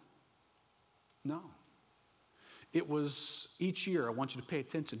of 10? No. It was each year, I want you to pay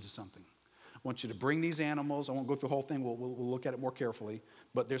attention to something. I want you to bring these animals. I won't go through the whole thing. We'll look at it more carefully.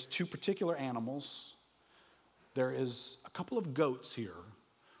 But there's 2 particular animals. There is a couple of goats here.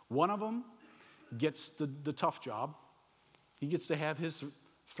 One of them gets the tough job. He gets to have his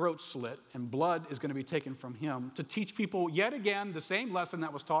throat slit, and blood is going to be taken from him to teach people yet again the same lesson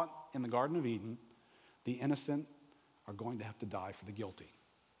that was taught in the Garden of Eden. The innocent are going to have to die for the guilty.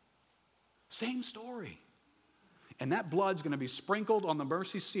 Same story. And that blood's going to be sprinkled on the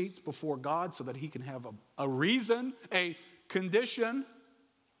mercy seats before God so that he can have a reason, a condition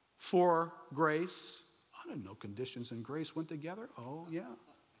for grace. I didn't know conditions and grace went together. Oh, yeah.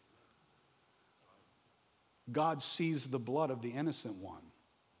 God sees the blood of the innocent one,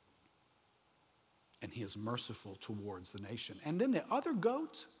 and he is merciful towards the nation. And then the other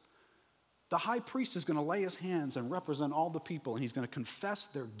goat, the high priest is going to lay his hands and represent all the people, and he's going to confess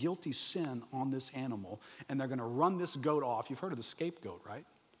their guilty sin on this animal, and they're going to run this goat off. You've heard of the scapegoat, right?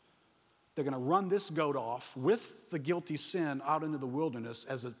 They're going to run this goat off with the guilty sin out into the wilderness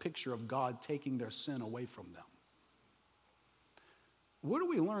as a picture of God taking their sin away from them. Where do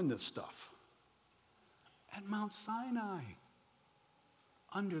we learn this stuff? At Mount Sinai,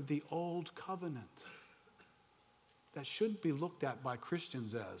 under the old covenant. That shouldn't be looked at by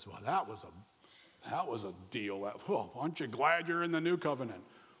Christians as, well, that was a deal. Aren't you glad you're in the new covenant?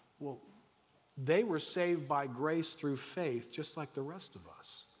 Well, they were saved by grace through faith, just like the rest of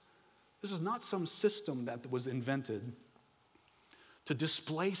us. This is not some system that was invented to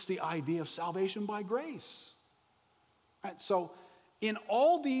displace the idea of salvation by grace. Right? So in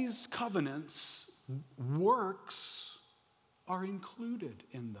all these covenants, works are included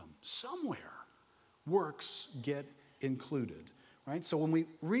in them. Somewhere, works get included. Right? So when we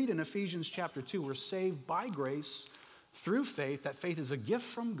read in Ephesians chapter 2, we're saved by grace through faith. That faith is a gift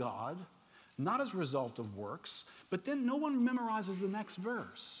from God, not as a result of works. But then no one memorizes the next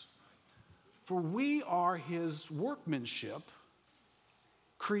verse. For we are his workmanship,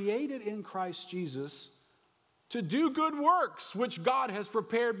 created in Christ Jesus to do good works, which God has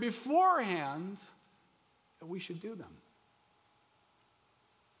prepared beforehand that we should do them.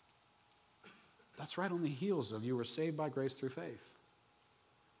 That's right on the heels of you were saved by grace through faith.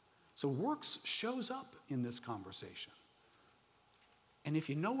 So works shows up in this conversation. And if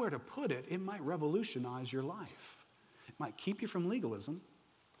you know where to put it, it might revolutionize your life. It might keep you from legalism,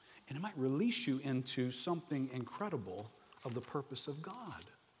 and it might release you into something incredible of the purpose of God.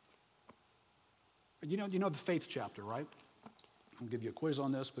 You know the faith chapter, right? I'll give you a quiz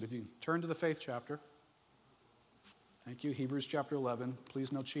on this, but if you turn to the faith chapter, thank you, Hebrews chapter 11.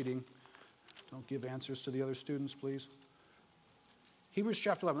 Please, no cheating. Don't give answers to the other students, please. Hebrews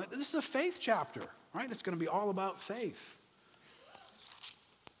chapter 11. This is a faith chapter, right? It's going to be all about faith.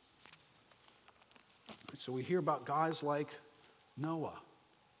 So we hear about guys like Noah.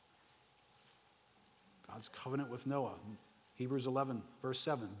 God's covenant with Noah. Hebrews 11, verse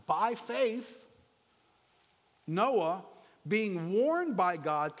 7. By faith, Noah, being warned by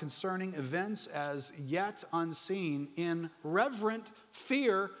God concerning events as yet unseen, in reverent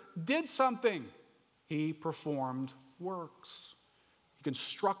fear, did something. He performed works. He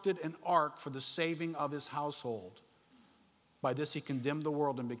constructed an ark for the saving of his household. By this he condemned the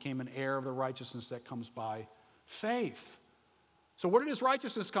world and became an heir of the righteousness that comes by faith. So where did his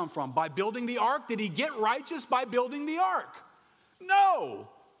righteousness come from? By building the ark? Did he get righteous by building the ark? No.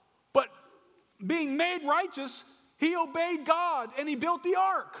 But being made righteous, he obeyed God and he built the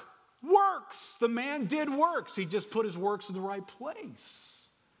ark. Works. The man did works. He just put his works in the right place.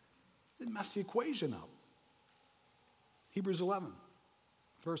 Didn't mess the equation up. Hebrews 11,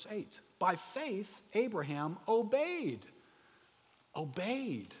 verse 8. By faith, Abraham obeyed.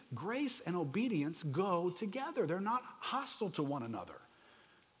 Obeyed. Grace and obedience go together. They're not hostile to one another.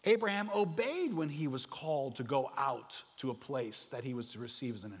 Abraham obeyed when he was called to go out to a place that he was to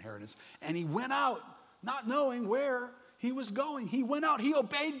receive as an inheritance. And he went out not knowing where he was going. He went out. He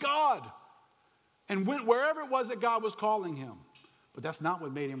obeyed God and went wherever it was that God was calling him. But that's not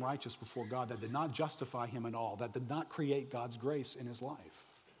what made him righteous before God. That did not justify him at all. That did not create God's grace in his life.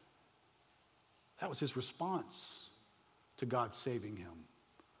 That was his response to God saving him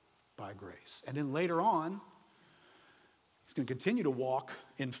by grace. And then later on, he's going to continue to walk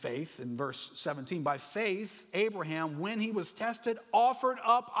in faith. In verse 17, by faith, Abraham, when he was tested, offered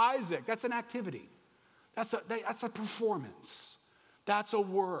up Isaac. That's an activity. That's a performance. That's a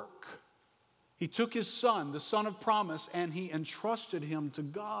work. He took his son, the son of promise, and he entrusted him to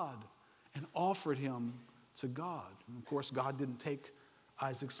God and offered him to God. And of course, God didn't take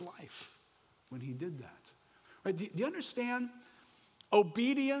Isaac's life when he did that. Right? Do you understand?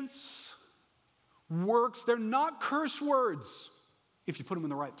 Obedience, works, they're not curse words if you put them in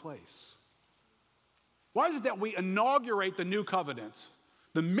the right place. Why is it that we inaugurate the new covenant?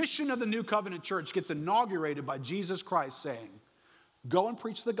 The mission of the new covenant church gets inaugurated by Jesus Christ saying, go and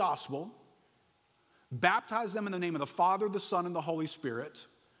preach the gospel, baptize them in the name of the Father, the Son, and the Holy Spirit,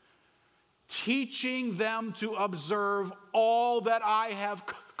 teaching them to observe all that I have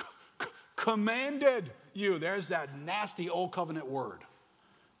commanded you. There's that nasty old covenant word.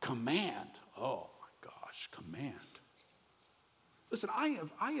 Command. Oh my gosh, command. Listen,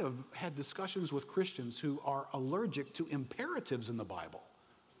 I have had discussions with Christians who are allergic to imperatives in the Bible.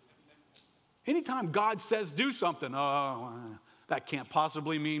 Anytime God says do something, that can't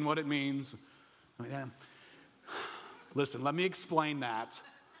possibly mean what it means. Listen, let me explain that.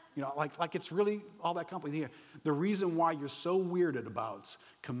 You know, like it's really all that complicated. The reason why you're so weirded about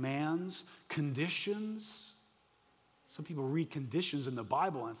commands, conditions. Some people read conditions in the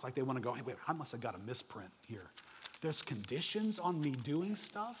Bible and it's like they want to go, hey, wait, I must have got a misprint here. There's conditions on me doing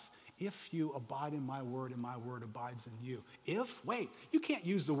stuff. If you abide in my word and my word abides in you. If, wait, you can't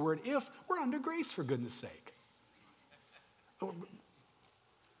use the word if. We're under grace, for goodness sake.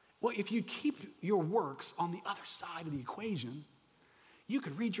 Well, if you keep your works on the other side of the equation, you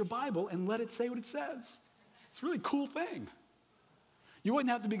could read your Bible and let it say what it says. It's a really cool thing. You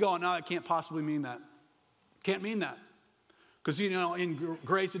wouldn't have to be going, no, it can't possibly mean that. Can't mean that. Because, you know, in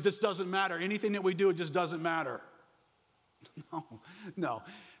grace, it just doesn't matter. Anything that we do, it just doesn't matter. No.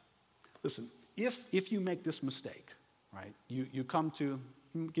 Listen, if you make this mistake, right? You come to,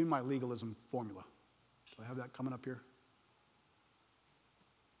 give me my legalism formula. Do I have that coming up here?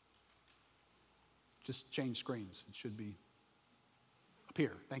 Just change screens. It should be up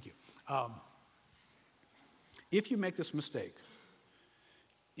here. Thank you. If you make this mistake,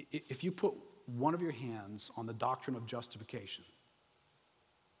 if you put one of your hands on the doctrine of justification,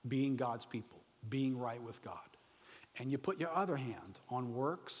 being God's people, being right with God, and you put your other hand on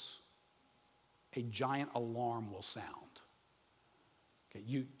works, a giant alarm will sound. Okay,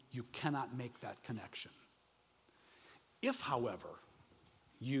 you cannot make that connection. If, however,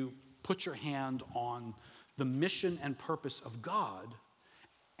 you put your hand on the mission and purpose of God,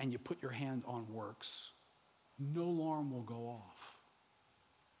 and you put your hand on works, no alarm will go off.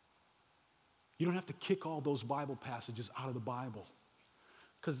 You don't have to kick all those Bible passages out of the Bible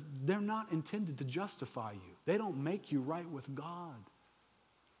because they're not intended to justify you. They don't make you right with God.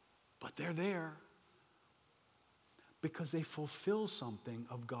 But they're there because they fulfill something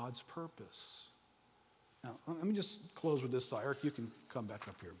of God's purpose. Now, let me just close with this thought. Eric, you can come back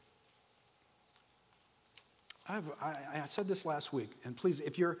up here. I said this last week, and please,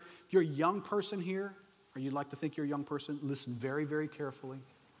 if you're a young person here, or you'd like to think you're a young person, listen very, very carefully.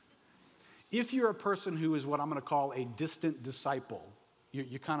 If you're a person who is what I'm going to call a distant disciple,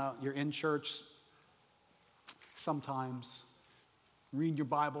 you're in church sometimes, reading your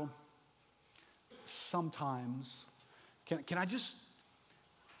Bible sometimes, can I just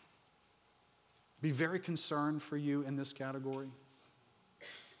be very concerned for you in this category?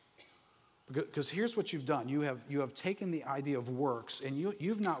 Because here's what you've done. You have taken the idea of works and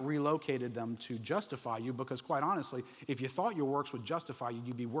you've not relocated them to justify you, because quite honestly, if you thought your works would justify you,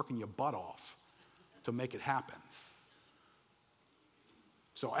 you'd be working your butt off to make it happen.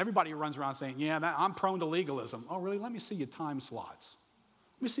 So everybody who runs around saying, yeah, I'm prone to legalism. Oh, really? Let me see your time slots.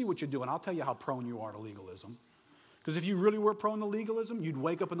 Let me see what you're doing. I'll tell you how prone you are to legalism. Because if you really were prone to legalism, you'd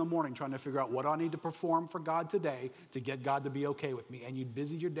wake up in the morning trying to figure out what I need to perform for God today to get God to be okay with me. And you'd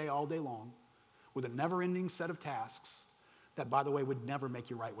busy your day all day long with a never-ending set of tasks that, by the way, would never make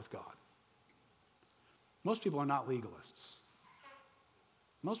you right with God. Most people are not legalists.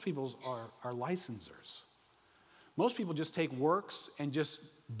 Most people are licensers. Most people just take works and just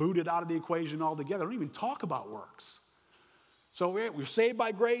boot it out of the equation altogether. They don't even talk about works. So we're saved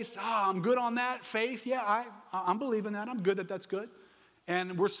by grace. I'm good on that. Faith, yeah, I'm believing that. I'm good that that's good.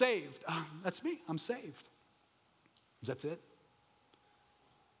 And we're saved. That's me. I'm saved. That's it.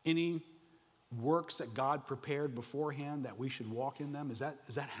 Any works that God prepared beforehand that we should walk in them, is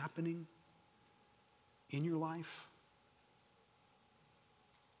that happening in your life?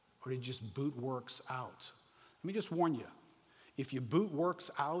 Or did you just boot works out? Let me just warn you. If you boot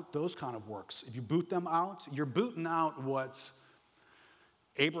works out, those kind of works, if you boot them out, you're booting out what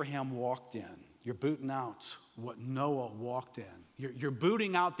Abraham walked in. You're booting out what Noah walked in. You're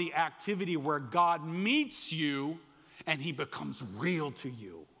booting out the activity where God meets you and he becomes real to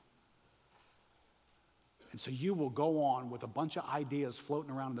you. And so you will go on with a bunch of ideas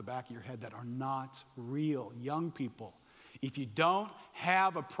floating around in the back of your head that are not real. Young people, if you don't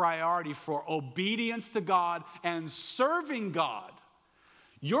have a priority for obedience to God and serving God,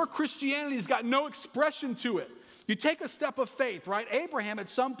 your Christianity's got no expression to it. You take a step of faith, right? Abraham at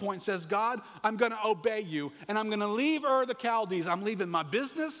some point says, God, I'm going to obey you, and I'm going to leave Ur the Chaldees. I'm leaving my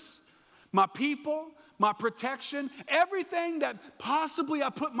business, my people, my protection, everything that possibly I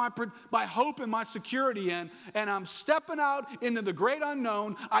put my hope and my security in, and I'm stepping out into the great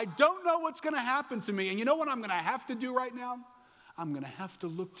unknown. I don't know what's going to happen to me. And you know what I'm going to have to do right now? I'm going to have to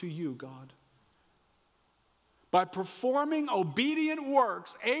look to you, God. By performing obedient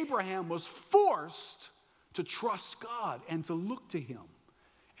works, Abraham was forced to trust God and to look to him.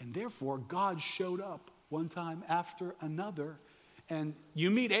 And therefore, God showed up one time after another. And you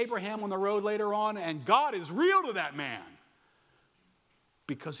meet Abraham on the road later on, and God is real to that man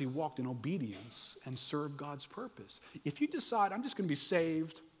because he walked in obedience and served God's purpose. If you decide, I'm just going to be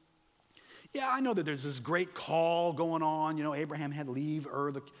saved, yeah, I know that there's this great call going on. You know, Abraham had to leave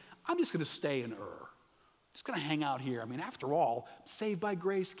Ur. I'm just going to stay in Ur. Just going to hang out here. I mean, after all, saved by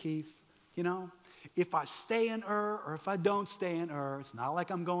grace, Keith. You know, if I stay in Ur or if I don't stay in Ur, it's not like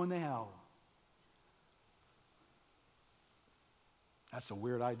I'm going to hell. That's a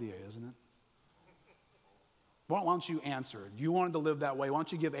weird idea, isn't it? Why don't you answer? You wanted to live that way. Why don't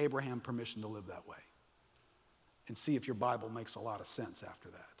you give Abraham permission to live that way? And see if your Bible makes a lot of sense after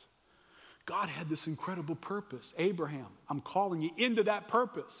that. God had this incredible purpose. Abraham, I'm calling you into that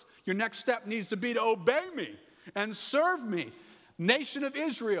purpose. Your next step needs to be to obey me and serve me. Nation of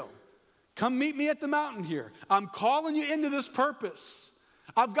Israel, come meet me at the mountain here. I'm calling you into this purpose.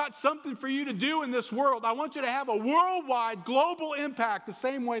 I've got something for you to do in this world. I want you to have a worldwide, global impact the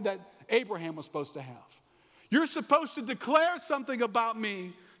same way that Abraham was supposed to have. You're supposed to declare something about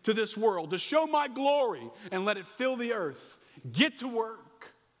me to this world, to show my glory and let it fill the earth. Get to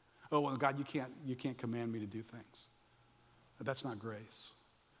work. Oh, well, God, you can't command me to do things. That's not grace.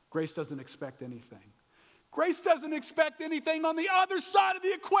 Grace doesn't expect anything. Grace doesn't expect anything on the other side of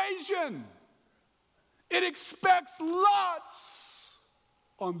the equation. It expects lots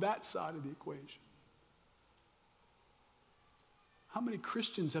on that side of the equation. How many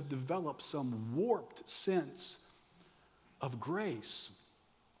Christians have developed some warped sense of grace?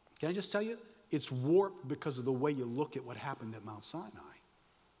 Can I just tell you, it's warped because of the way you look at what happened at Mount Sinai.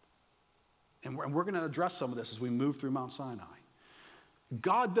 And we're going to address some of this as we move through Mount Sinai.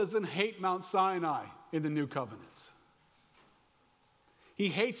 God doesn't hate Mount Sinai in the New Covenant. He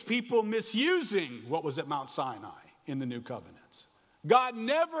hates people misusing what was at Mount Sinai in the New Covenant. God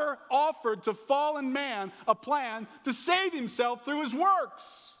never offered to fallen man a plan to save himself through his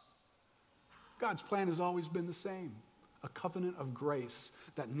works. God's plan has always been the same. A covenant of grace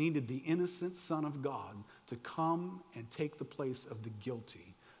that needed the innocent Son of God to come and take the place of the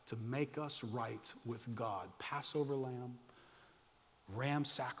guilty, to make us right with God. Passover lamb, ram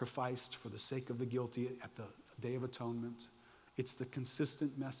sacrificed for the sake of the guilty at the Day of Atonement. It's the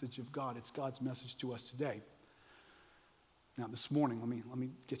consistent message of God. It's God's message to us today. Now, this morning, let me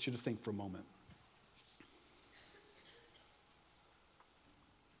get you to think for a moment.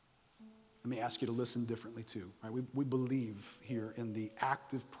 Let me ask you to listen differently too. Right? We believe here in the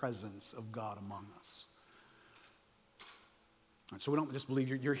active presence of God among us. Right, so we don't just believe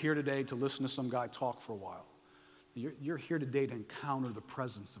you're here today to listen to some guy talk for a while. You're here today to encounter the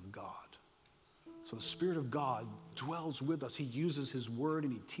presence of God. So the Spirit of God dwells with us. He uses His word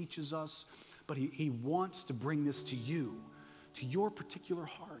and He teaches us, but He wants to bring this to you, to your particular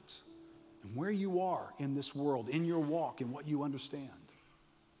heart, and where you are in this world, in your walk, in what you understand.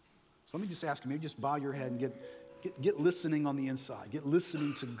 So let me just ask you, maybe just bow your head and get listening on the inside. Get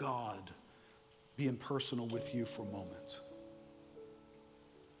listening to God being personal with you for a moment.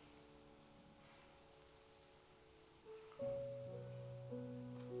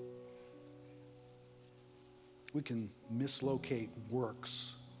 We can mislocate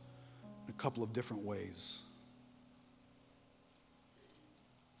works in a couple of different ways.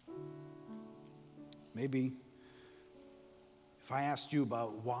 Maybe if I asked you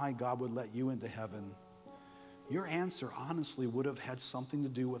about why God would let you into heaven, your answer honestly would have had something to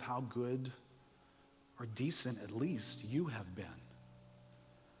do with how good or decent at least you have been.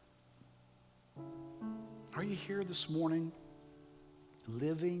 Are you here this morning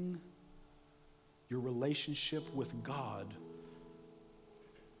living your relationship with God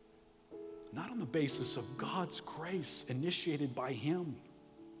not on the basis of God's grace initiated by Him,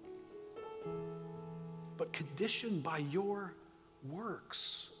 but conditioned by your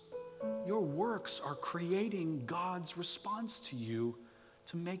works? Your works are creating God's response to you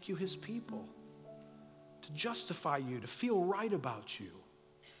to make you His people, to justify you, to feel right about you.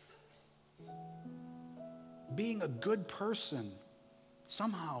 Being a good person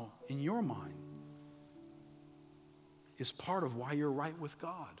somehow in your mind is part of why you're right with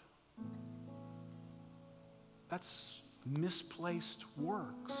God. That's misplaced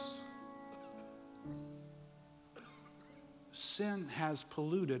works. Sin has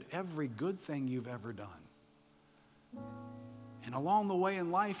polluted every good thing you've ever done. And along the way in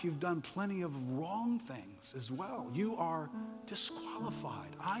life, you've done plenty of wrong things as well. You are disqualified.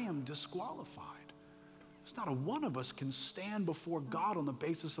 I am disqualified. There's not a one of us can stand before God on the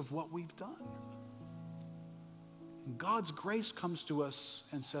basis of what we've done. And God's grace comes to us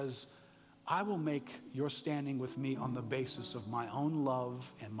and says, I will make your standing with me on the basis of my own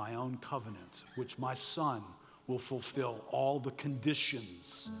love and my own covenant, which my Son will fulfill all the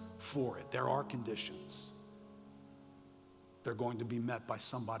conditions for it. There are conditions. They're going to be met by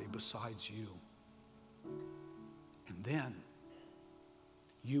somebody besides you. And then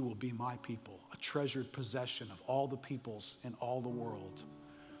you will be my people, a treasured possession of all the peoples in all the world,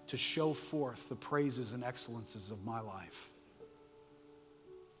 to show forth the praises and excellences of my life.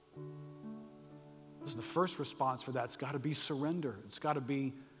 Listen, the first response for that's got to be surrender. It's got to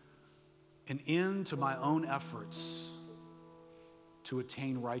be an end to my own efforts to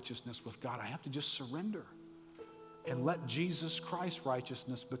attain righteousness with God. I have to just surrender and let Jesus Christ's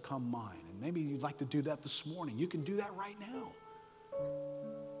righteousness become mine. And maybe you'd like to do that this morning. You can do that right now.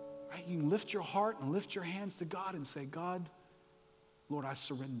 Right? You can lift your heart and lift your hands to God and say, God, Lord, I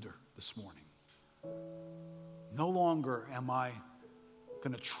surrender this morning. No longer am I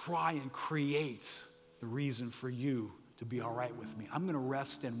going to try and create the reason for you to be all right with me. I'm going to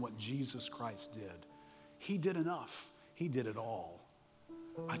rest in what Jesus Christ did. He did enough. He did it all.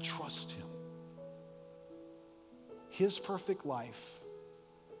 I trust him. His perfect life,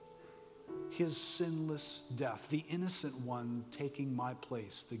 his sinless death, the innocent one taking my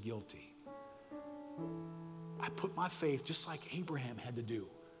place, the guilty. I put my faith, just like Abraham had to do,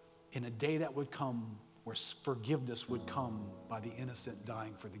 in a day that would come where forgiveness would come by the innocent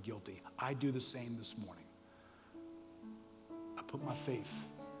dying for the guilty. I do the same this morning. I put my faith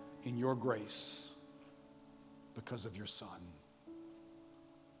in your grace because of your Son.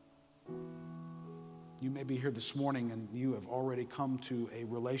 You may be here this morning and you have already come to a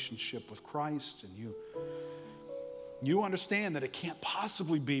relationship with Christ, and you understand that it can't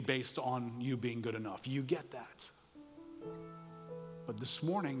possibly be based on you being good enough. You get that. But this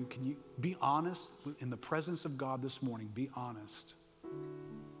morning, can you be honest in the presence of God this morning? Be honest.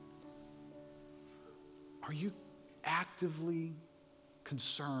 Are you actively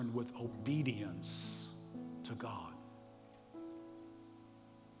concerned with obedience to God?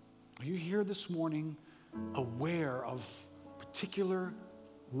 Are you here this morning aware of particular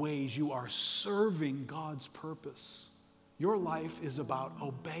ways you are serving God's purpose? Your life is about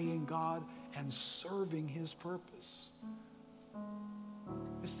obeying God and serving his purpose.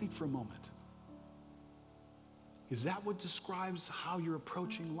 Just think for a moment. Is that what describes how you're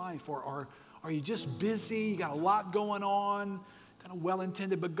approaching life? Or are you just busy, you got a lot going on, kind of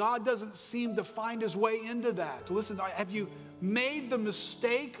well-intended, but God doesn't seem to find his way into that? Listen, have you made the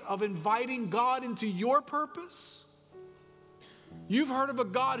mistake of inviting God into your purpose? You've heard of a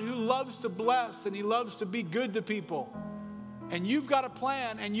God who loves to bless and he loves to be good to people. And you've got a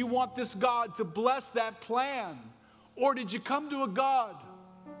plan and you want this God to bless that plan. Or did you come to a God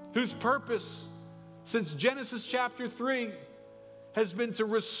whose purpose since Genesis chapter 3 has been to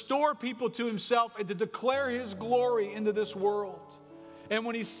restore people to himself and to declare his glory into this world? And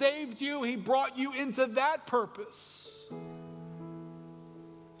when he saved you, he brought you into that purpose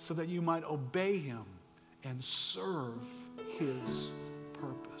so that you might obey him and serve his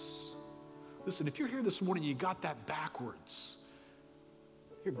purpose. Listen, if you're here this morning, you got that backwards.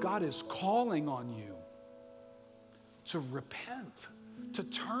 Here, God is calling on you to repent, to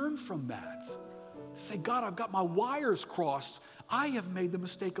turn from that, to say, God, I've got my wires crossed. I have made the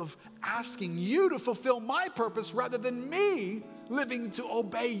mistake of asking you to fulfill my purpose rather than me living to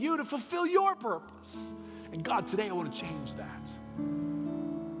obey you to fulfill your purpose. And God, today I want to change that.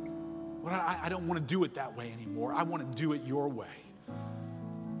 But I don't want to do it that way anymore. I want to do it your way.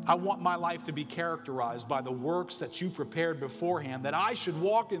 I want my life to be characterized by the works that you prepared beforehand, that I should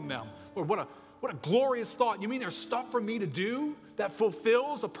walk in them. Lord, what a glorious thought. You mean there's stuff for me to do that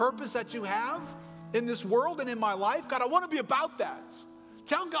fulfills a purpose that you have in this world and in my life? God, I want to be about that.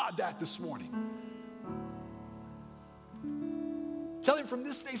 Tell God that this morning. Tell him from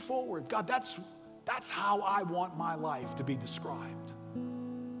this day forward, God, that's how I want my life to be described.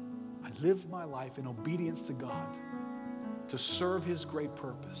 I live my life in obedience to God to serve his great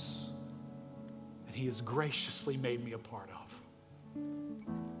purpose that he has graciously made me a part of.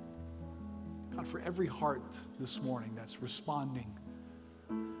 God, for every heart this morning that's responding,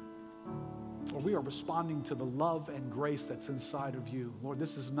 or we are responding to the love and grace that's inside of you. Lord,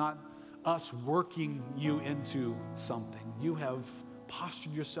 this is not us working you into something. You have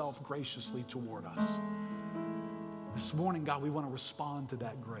postured yourself graciously toward us. This morning, God, we want to respond to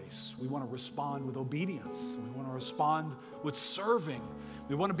that grace. We want to respond with obedience. We want to respond with serving.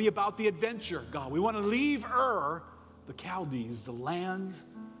 We want to be about the adventure, God. We want to leave Ur, the Chaldees, the land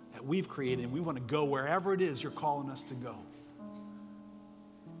that we've created, and we want to go wherever it is you're calling us to go.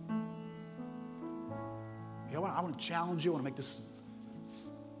 You know what? I want to challenge you. I want to make this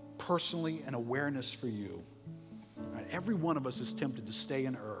personally an awareness for you. Right? Every one of us is tempted to stay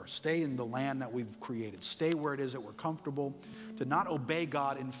in Ur, stay in the land that we've created, stay where it is that we're comfortable, to not obey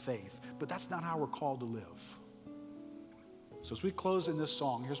God in faith. But that's not how we're called to live. So as we close in this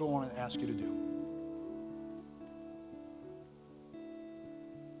song, here's what I want to ask you to do.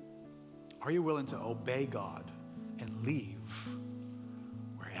 Are you willing to obey God and leave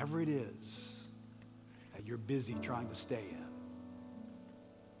wherever it is that you're busy trying to stay in?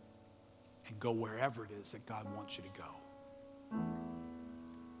 And go wherever it is that God wants you to go.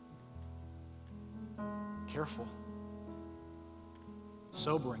 Careful.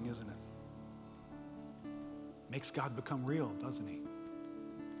 Sobering, isn't it? Makes God become real, doesn't he?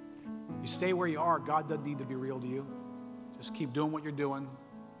 You stay where you are, God doesn't need to be real to you. Just keep doing what you're doing.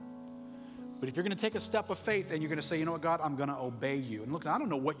 But if you're going to take a step of faith and you're going to say, you know what, God, I'm going to obey you. And look, I don't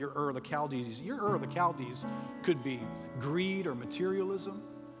know what your Ur of the Chaldees, your Ur of the Chaldees could be greed or materialism.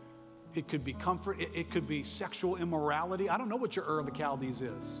 It could be comfort. It could be sexual immorality. I don't know what your Ur of the Chaldees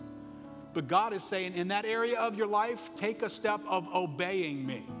is. But God is saying, in that area of your life, take a step of obeying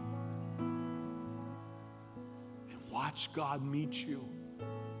me. And watch God meet you.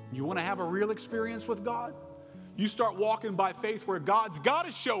 You want to have a real experience with God? You start walking by faith where God's got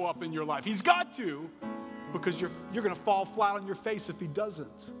to show up in your life. He's got to, because you're going to fall flat on your face if he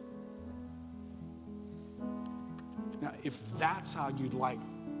doesn't. Now, if that's how you'd like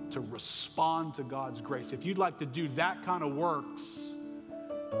to respond to God's grace, if you'd like to do that kind of works,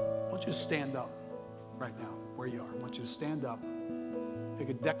 I want you to stand up right now where you are. I want you to stand up, make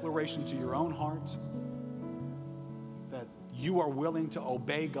a declaration to your own heart that you are willing to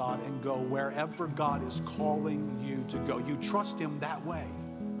obey God and go wherever God is calling you to go. You trust him that way.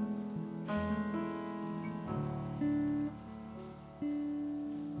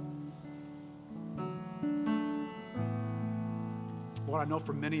 Lord, I know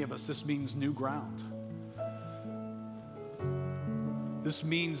for many of us this means new ground. This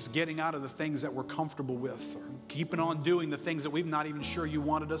means getting out of the things that we're comfortable with, or keeping on doing the things that we're not even sure you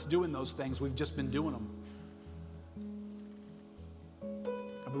wanted us doing those things. We've just been doing them.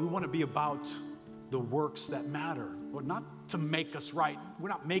 I mean, we want to be about the works that matter. Lord, not to make us right. We're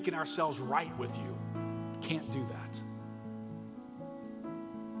not making ourselves right with you. Can't do that.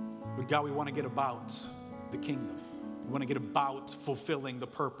 But God, we want to get about the kingdom. We want to get about fulfilling the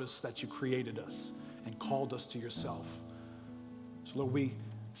purpose that you created us and called us to yourself. So Lord, we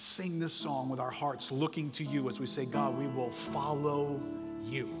sing this song with our hearts looking to you as we say, God, we will follow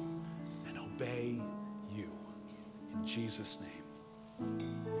you and obey you. In Jesus' name.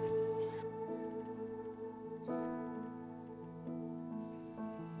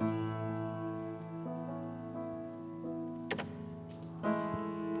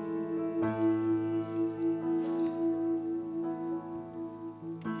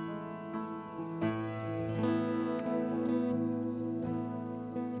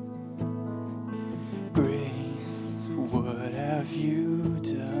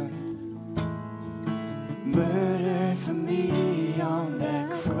 Murdered for me on that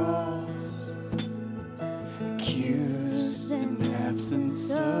cross, accused in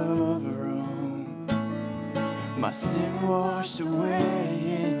absence of wrong, my sin washed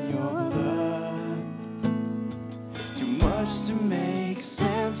away in your blood, too much to make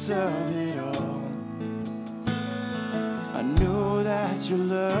sense of it all. I know that your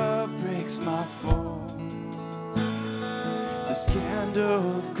love breaks my fall. The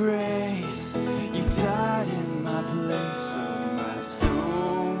scandal of grace, you died in my place, so my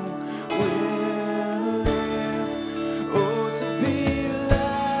soul will live. Oh, to be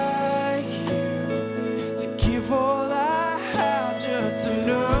like you, to give all I have just to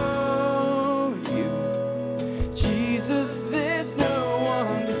know you. Jesus, there's no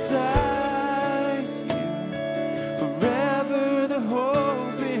one besides you. Forever the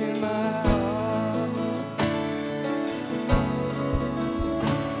hope in my heart.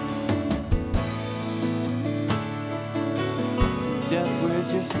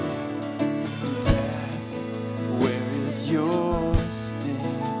 Where's your sting? Death, where is your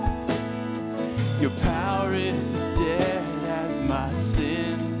sting? Your power is as dead as my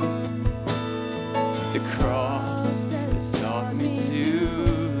sin. The cross has taught me to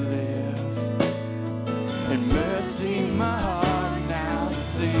live, and mercy my heart now to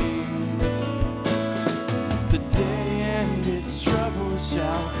sing. The day and its troubles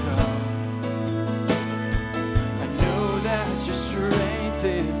shall come. Your strength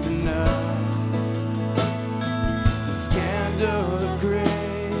is enough. The scandal of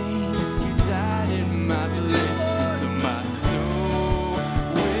grace, you died in my place, so my soul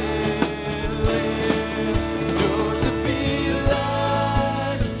will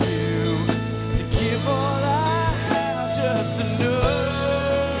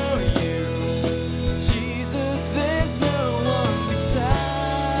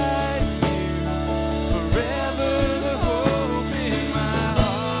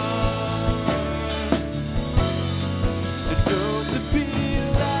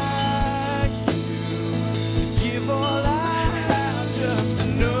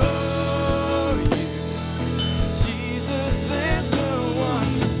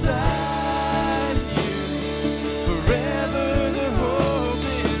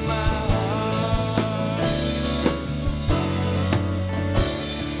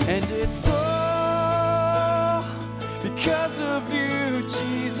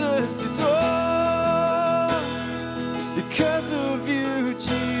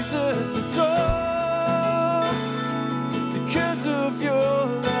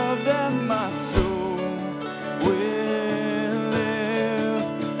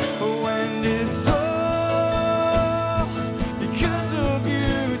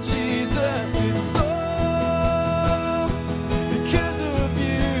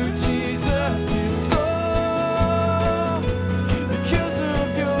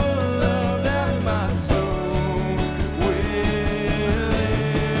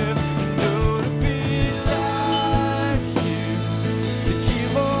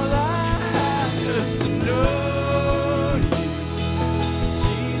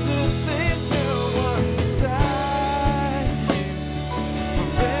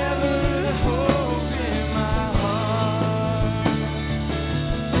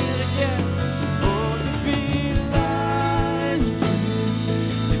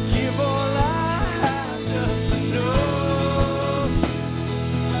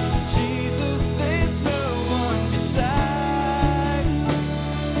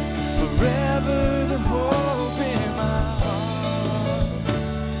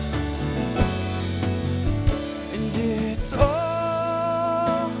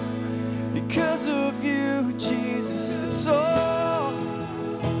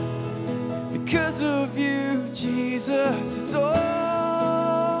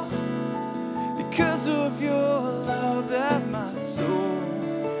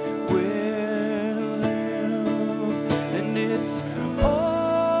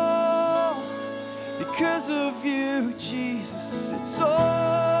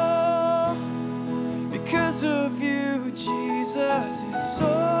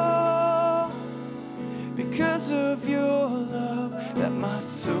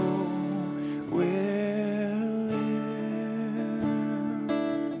soul will live.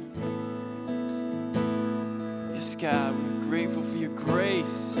 Yes, God, we're grateful for your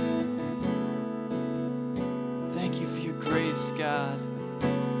grace. Thank you for your grace, God.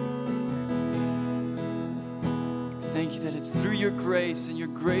 Thank you that it's through your grace and your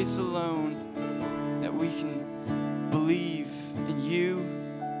grace alone that we can believe in you.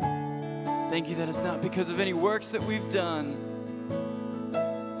 Thank you that it's not because of any works that we've done.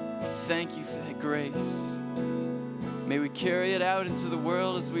 Thank you for that grace. May we carry it out into the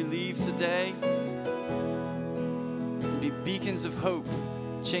world as we leave today and be beacons of hope,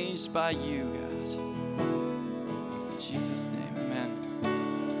 changed by you, God. In Jesus' name, amen.